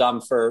them feel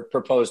dumb for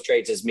proposed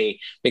trades is me,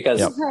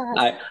 because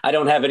I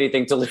don't have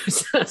anything to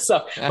lose.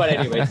 So, but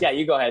anyways,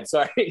 you go ahead.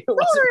 Sorry. No,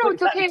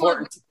 it's okay.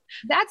 Well,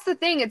 that's the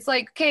thing. It's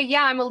like, okay,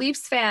 yeah, I'm a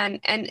Leafs fan,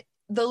 and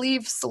the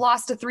Leafs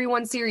lost a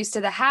 3-1 series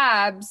to the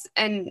Habs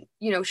and,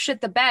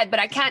 shit the bed, but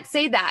I can't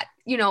say that,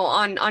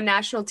 on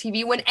national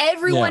TV when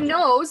everyone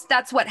knows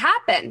that's what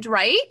happened.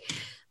 Right.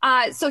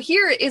 So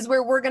here is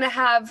where we're going to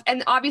have,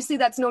 and obviously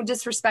that's no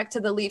disrespect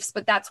to the Leafs,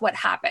 but that's what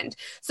happened.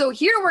 So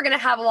here we're going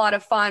to have a lot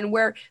of fun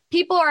where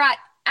people are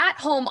at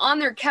home on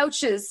their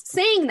couches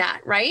saying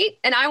that, right?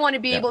 And I want to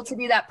be able to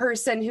be that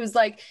person who's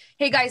like,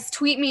 hey guys,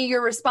 tweet me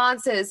your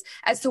responses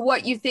as to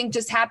what you think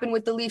just happened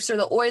with the Leafs or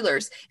the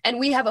Oilers. And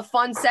we have a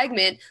fun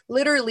segment,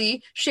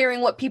 literally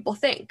sharing what people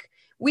think.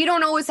 We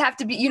don't always have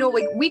to be,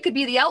 we could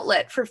be the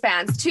outlet for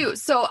fans too.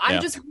 So I'm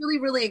just really,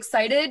 really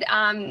excited.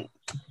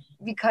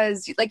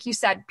 Because like you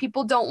said,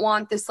 people don't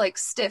want this like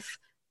stiff,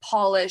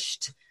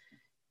 polished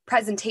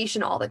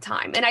presentation all the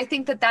time. And I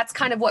think that that's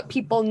kind of what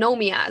people know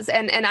me as.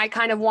 And I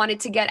kind of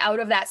wanted to get out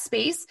of that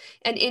space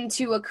and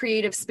into a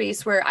creative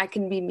space where I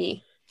can be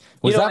me.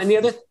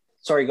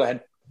 Sorry, go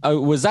ahead.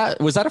 Was that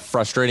a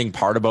frustrating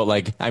part about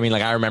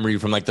I remember you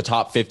from the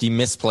top 50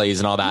 misplays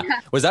and all that. Yeah.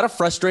 Was that a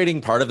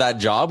frustrating part of that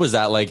job? Was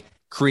that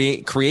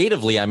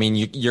creatively?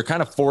 You're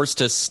kind of forced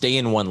to stay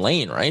in one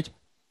lane, right?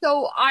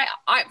 So I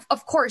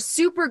of course,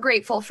 super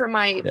grateful for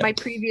my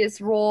previous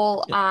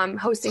role,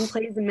 hosting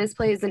plays and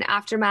misplays and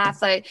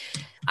Aftermath.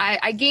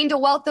 I gained a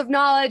wealth of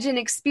knowledge and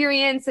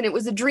experience, and it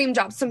was a dream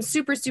job. So I'm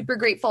super, super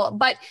grateful.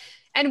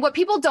 And what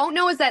people don't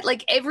know is that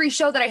every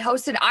show that I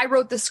hosted, I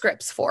wrote the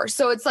scripts for.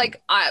 So it's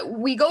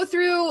we go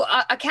through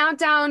a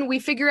countdown, we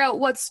figure out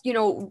what's,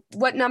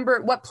 what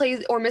number, what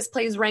plays or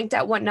misplays ranked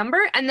at what number.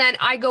 And then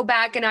I go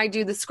back and I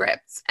do the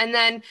scripts. And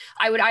then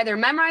I would either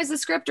memorize the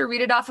script or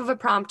read it off of a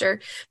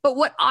prompter. But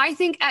what I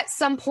think at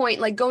some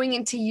point, going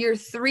into year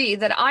 3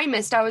 that I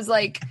missed, I was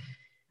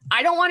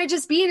I don't want to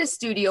just be in a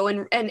studio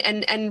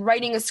and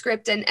writing a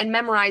script and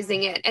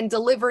memorizing it and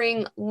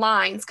delivering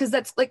lines, because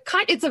that's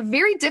it's a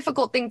very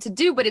difficult thing to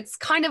do, but it's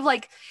kind of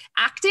like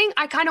acting.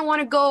 I kind of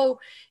want to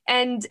go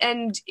and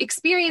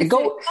experience it,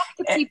 talk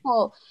to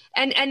people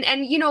and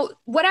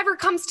whatever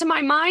comes to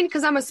my mind,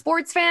 because I'm a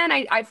sports fan.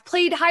 I've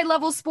played high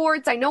level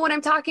sports. I know what I'm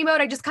talking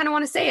about. I just kind of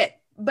want to say it.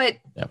 But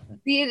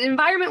the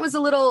environment was a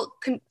little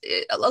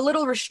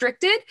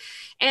restricted.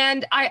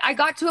 And I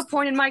got to a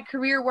point in my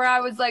career where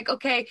I was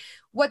okay,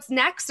 what's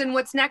next? And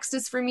what's next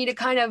is for me to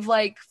kind of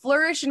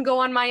flourish and go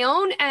on my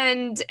own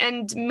and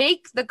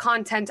make the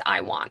content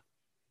I want.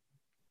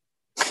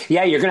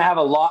 Yeah, you're going to have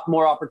a lot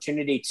more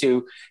opportunity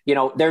to,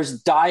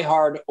 there's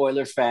diehard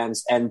Oilers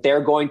fans, and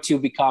they're going to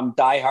become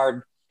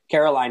diehard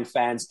Caroline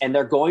fans, and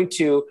they're going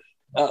to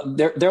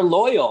they're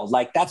loyal.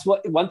 That's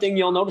what one thing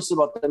you'll notice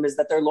about them is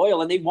that they're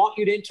loyal, and they want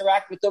you to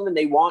interact with them, and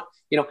they want,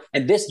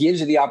 and this gives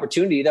you the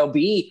opportunity. There'll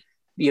be,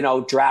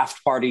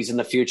 draft parties in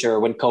the future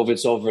when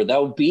COVID's over.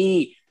 There'll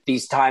be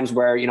these times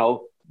where,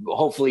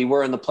 hopefully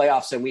we're in the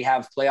playoffs and we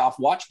have playoff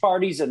watch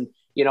parties, and,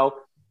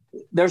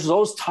 there's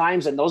those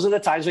times, and those are the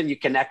times when you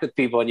connect with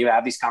people and you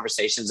have these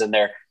conversations, and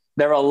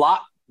they're a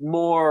lot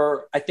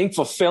more, I think,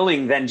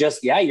 fulfilling than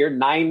just, you're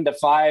 9 to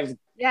 5.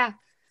 Yeah.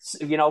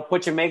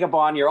 Put your makeup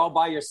on, you're all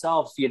by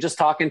yourself. You're just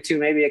talking to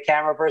maybe a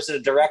camera person, a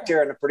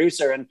director, and a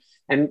producer.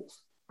 And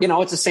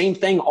it's the same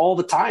thing all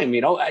the time.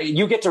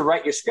 You get to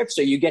write your script,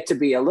 so you get to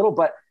be a little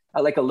bit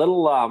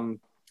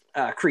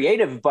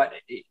creative, but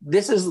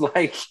this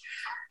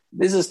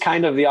is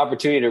kind of the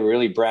opportunity to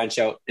really branch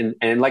out.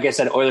 And like I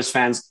said, Oilers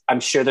fans, I'm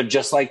sure they're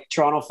just like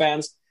Toronto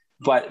fans,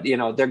 but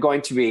they're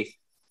going to be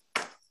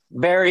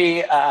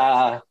very,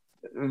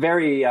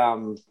 very,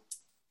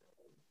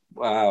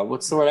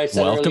 what's the word I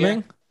said? Welcoming?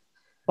 Earlier?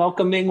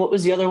 Welcoming. What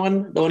was the other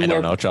one? I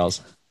don't know,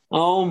 Charles.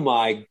 Oh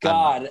my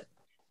God.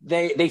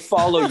 They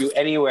follow you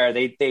anywhere.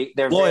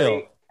 They're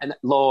loyal. And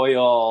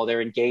loyal.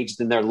 They're engaged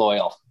and they're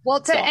loyal.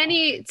 Well, to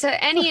any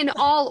and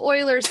all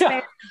Oilers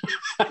fans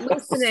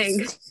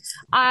listening,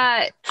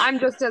 I'm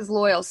just as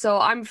loyal. So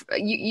I'm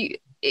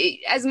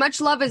as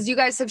much love as you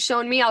guys have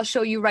shown me, I'll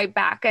show you right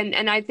back.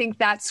 And I think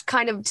that's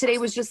kind of, today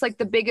was just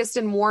the biggest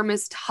and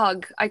warmest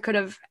hug I could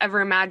have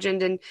ever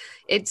imagined. And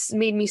it's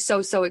made me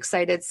so, so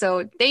excited.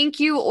 So thank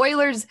you,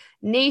 Oilers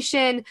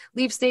Nation,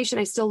 Leafs Nation.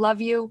 I still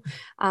love you.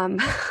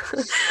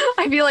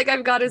 I feel like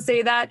I've got to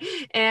say that.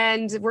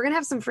 And we're going to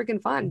have some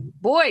freaking fun.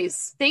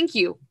 Boys, thank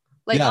you.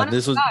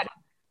 This was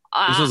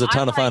a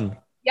ton of fun.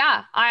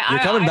 Yeah. You're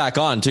coming back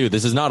on too.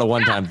 This is not a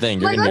one-time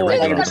thing. You're going to be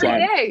every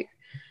day.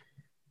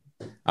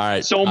 All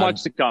right. So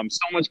much to come. So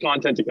much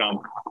content to come.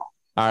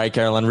 All right,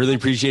 Carolyn, really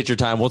appreciate your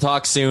time. We'll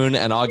talk soon.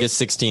 And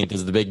August 16th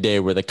is the big day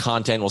where the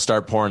content will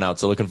start pouring out.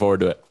 So looking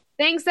forward to it.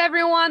 Thanks,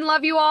 everyone.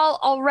 Love you all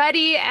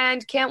already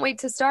and can't wait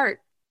to start.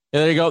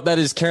 Yeah, there you go. That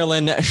is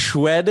Carolyn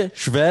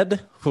Shved.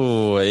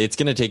 Ooh, it's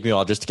going to take me a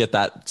while just to get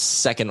that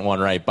second one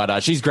right.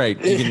 But she's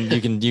great.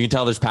 You can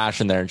tell there's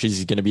passion there, and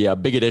she's going to be a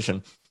big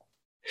addition.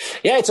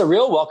 Yeah, it's a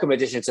real welcome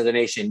addition to the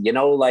nation.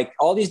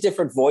 All these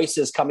different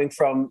voices coming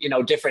from,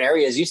 different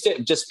areas used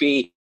to just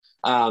be,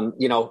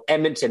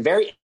 Edmonton,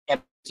 very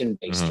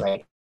based,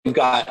 right? We've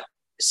got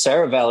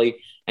Saravelli,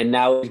 and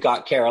now we've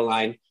got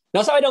Caroline.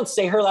 Notice how I don't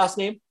say her last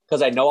name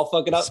because I know I'll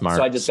fuck it up, so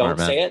I just don't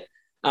say it.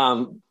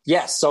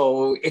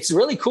 So it's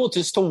really cool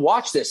just to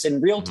watch this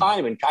in real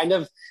time and kind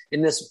of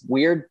in this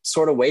weird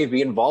sort of way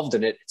be involved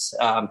in it.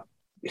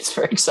 It's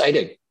very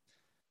exciting.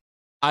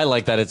 I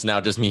like that it's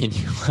now just me and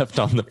you left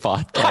on the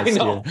podcast. I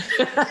know.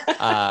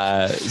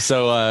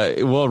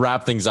 So we'll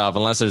wrap things up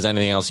unless there's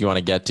anything else you want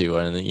to get to.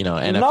 And,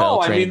 NFL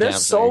no, I mean, there's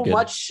camps so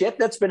much shit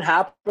that's been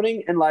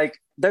happening. And like,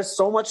 there's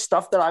so much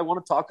stuff that I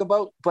want to talk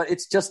about, but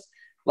it's just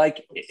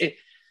like,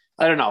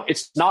 I don't know.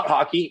 It's not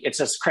hockey. It's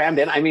just crammed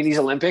in. I mean, these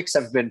Olympics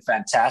have been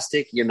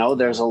fantastic.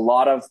 There's a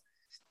lot of,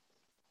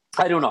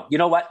 I don't know. You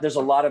know what? There's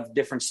a lot of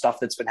different stuff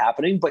that's been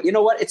happening, but you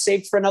know what? It's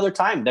saved for another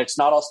time. That's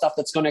not all stuff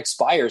that's going to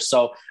expire.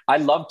 So I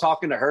love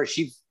talking to her.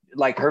 She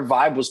her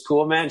vibe was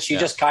cool, man. She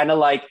just kind of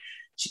like,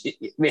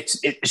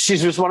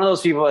 she's just one of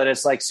those people that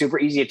it's like super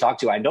easy to talk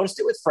to. I noticed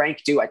it with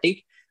Frank too. I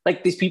think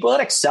like these people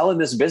that excel in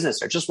this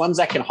business are just ones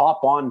that can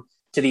hop on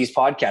to these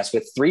podcasts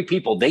with 3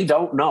 people they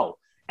don't know.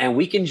 And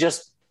we can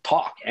just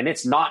talk. And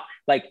it's not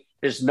like,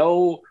 there's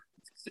no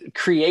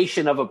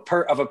creation of a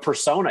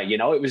persona,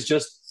 it was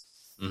just,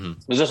 it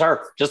was just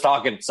her just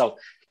talking. So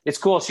it's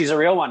cool. She's a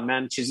real one,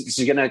 man. She's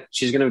gonna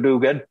do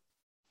good.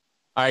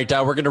 All right.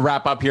 We're going to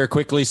wrap up here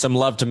quickly. Some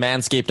love to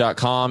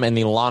manscaped.com and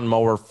the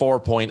Lawnmower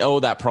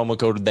 4.0. That promo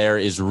code there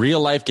is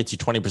real life, gets you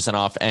 20%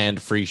 off and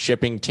free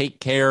shipping. Take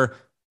care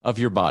of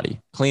your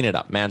body. Clean it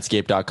up.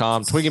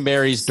 Manscaped.com, Twig and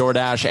Berries,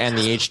 DoorDash, and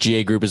the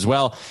HGA group as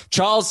well.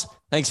 Charles,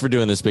 thanks for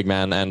doing this, big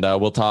man. And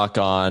we'll talk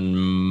on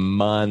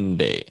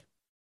Monday.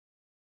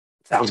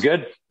 Sounds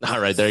good. All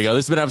right, there you go.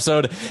 This has been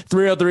episode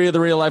 303 of the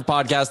Real Life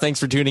Podcast. Thanks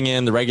for tuning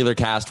in. The regular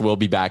cast will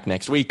be back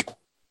next week.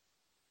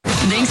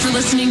 Thanks for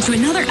listening to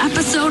another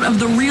episode of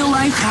the Real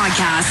Life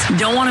Podcast.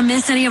 Don't want to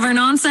miss any of our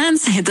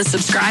nonsense? Hit the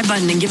subscribe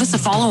button and give us a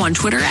follow on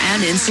Twitter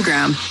and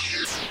Instagram.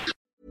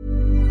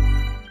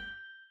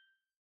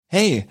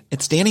 Hey,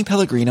 it's Danny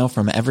Pellegrino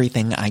from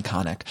Everything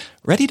Iconic.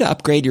 Ready to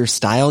upgrade your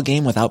style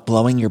game without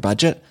blowing your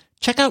budget?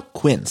 Check out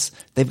Quince.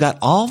 They've got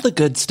all the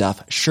good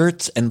stuff,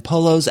 shirts and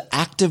polos,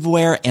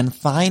 activewear, and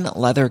fine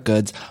leather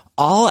goods,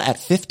 all at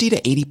 50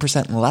 to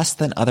 80% less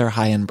than other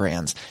high-end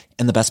brands.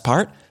 And the best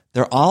part?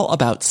 They're all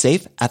about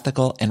safe,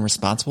 ethical, and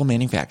responsible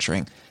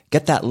manufacturing.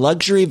 Get that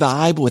luxury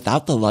vibe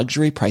without the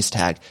luxury price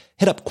tag.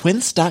 Hit up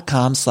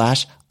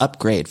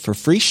quince.com/upgrade for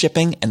free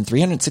shipping and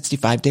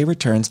 365-day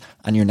returns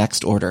on your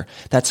next order.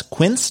 That's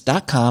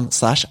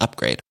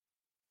quince.com/upgrade.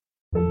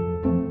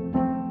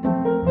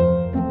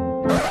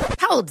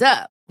 Hold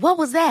up. What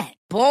was that?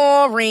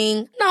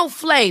 Boring. No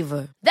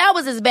flavor. That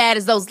was as bad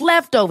as those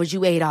leftovers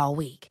you ate all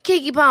week.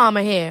 Keke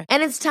Palmer here.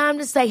 And it's time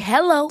to say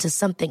hello to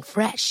something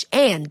fresh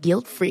and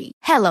guilt-free.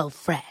 Hello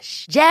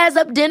Fresh. Jazz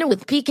up dinner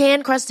with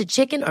pecan-crusted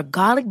chicken or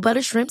garlic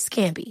butter shrimp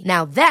scampi.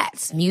 Now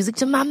that's music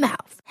to my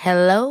mouth.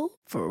 Hello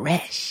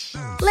Fresh.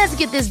 Let's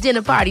get this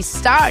dinner party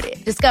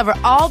started. Discover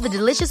all the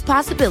delicious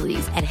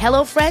possibilities at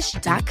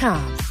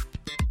HelloFresh.com.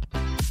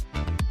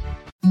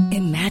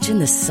 Imagine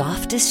the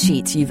softest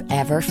sheets you've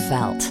ever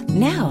felt.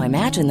 Now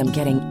imagine them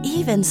getting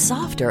even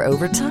softer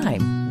over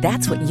time.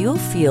 That's what you'll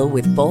feel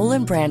with Boll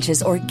 &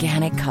 Branch's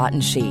organic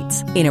cotton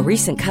sheets. In a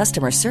recent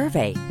customer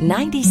survey,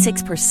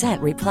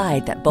 96%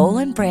 replied that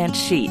Boll & Branch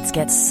sheets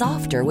get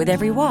softer with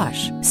every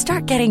wash.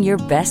 Start getting your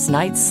best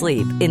night's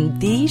sleep in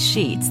these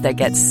sheets that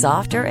get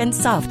softer and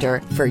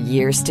softer for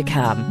years to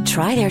come.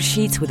 Try their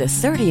sheets with a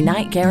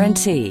 30-night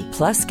guarantee.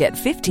 Plus, get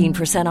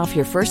 15% off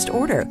your first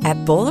order at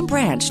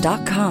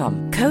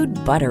bollandbranch.com. Code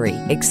BUTTERY.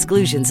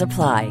 Exclusions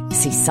apply.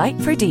 See site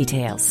for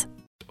details.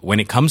 When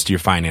it comes to your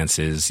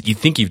finances, you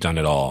think you've done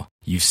it all.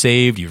 You've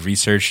saved, you've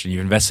researched, and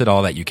you've invested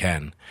all that you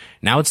can.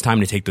 Now it's time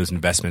to take those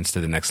investments to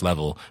the next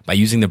level by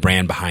using the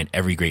brand behind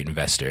every great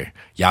investor,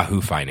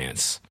 Yahoo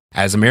Finance.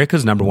 As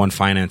America's #1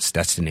 finance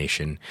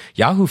destination,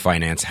 Yahoo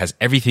Finance has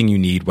everything you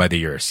need, whether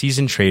you're a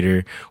seasoned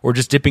trader or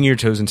just dipping your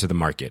toes into the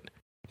market.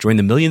 Join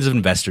the millions of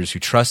investors who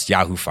trust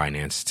Yahoo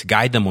Finance to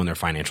guide them on their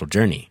financial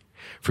journey.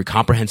 For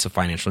comprehensive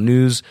financial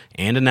news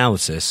and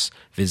analysis,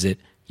 visit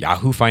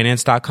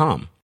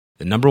yahoofinance.com.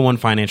 The #1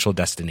 financial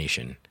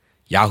destination,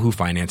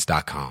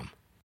 yahoofinance.com.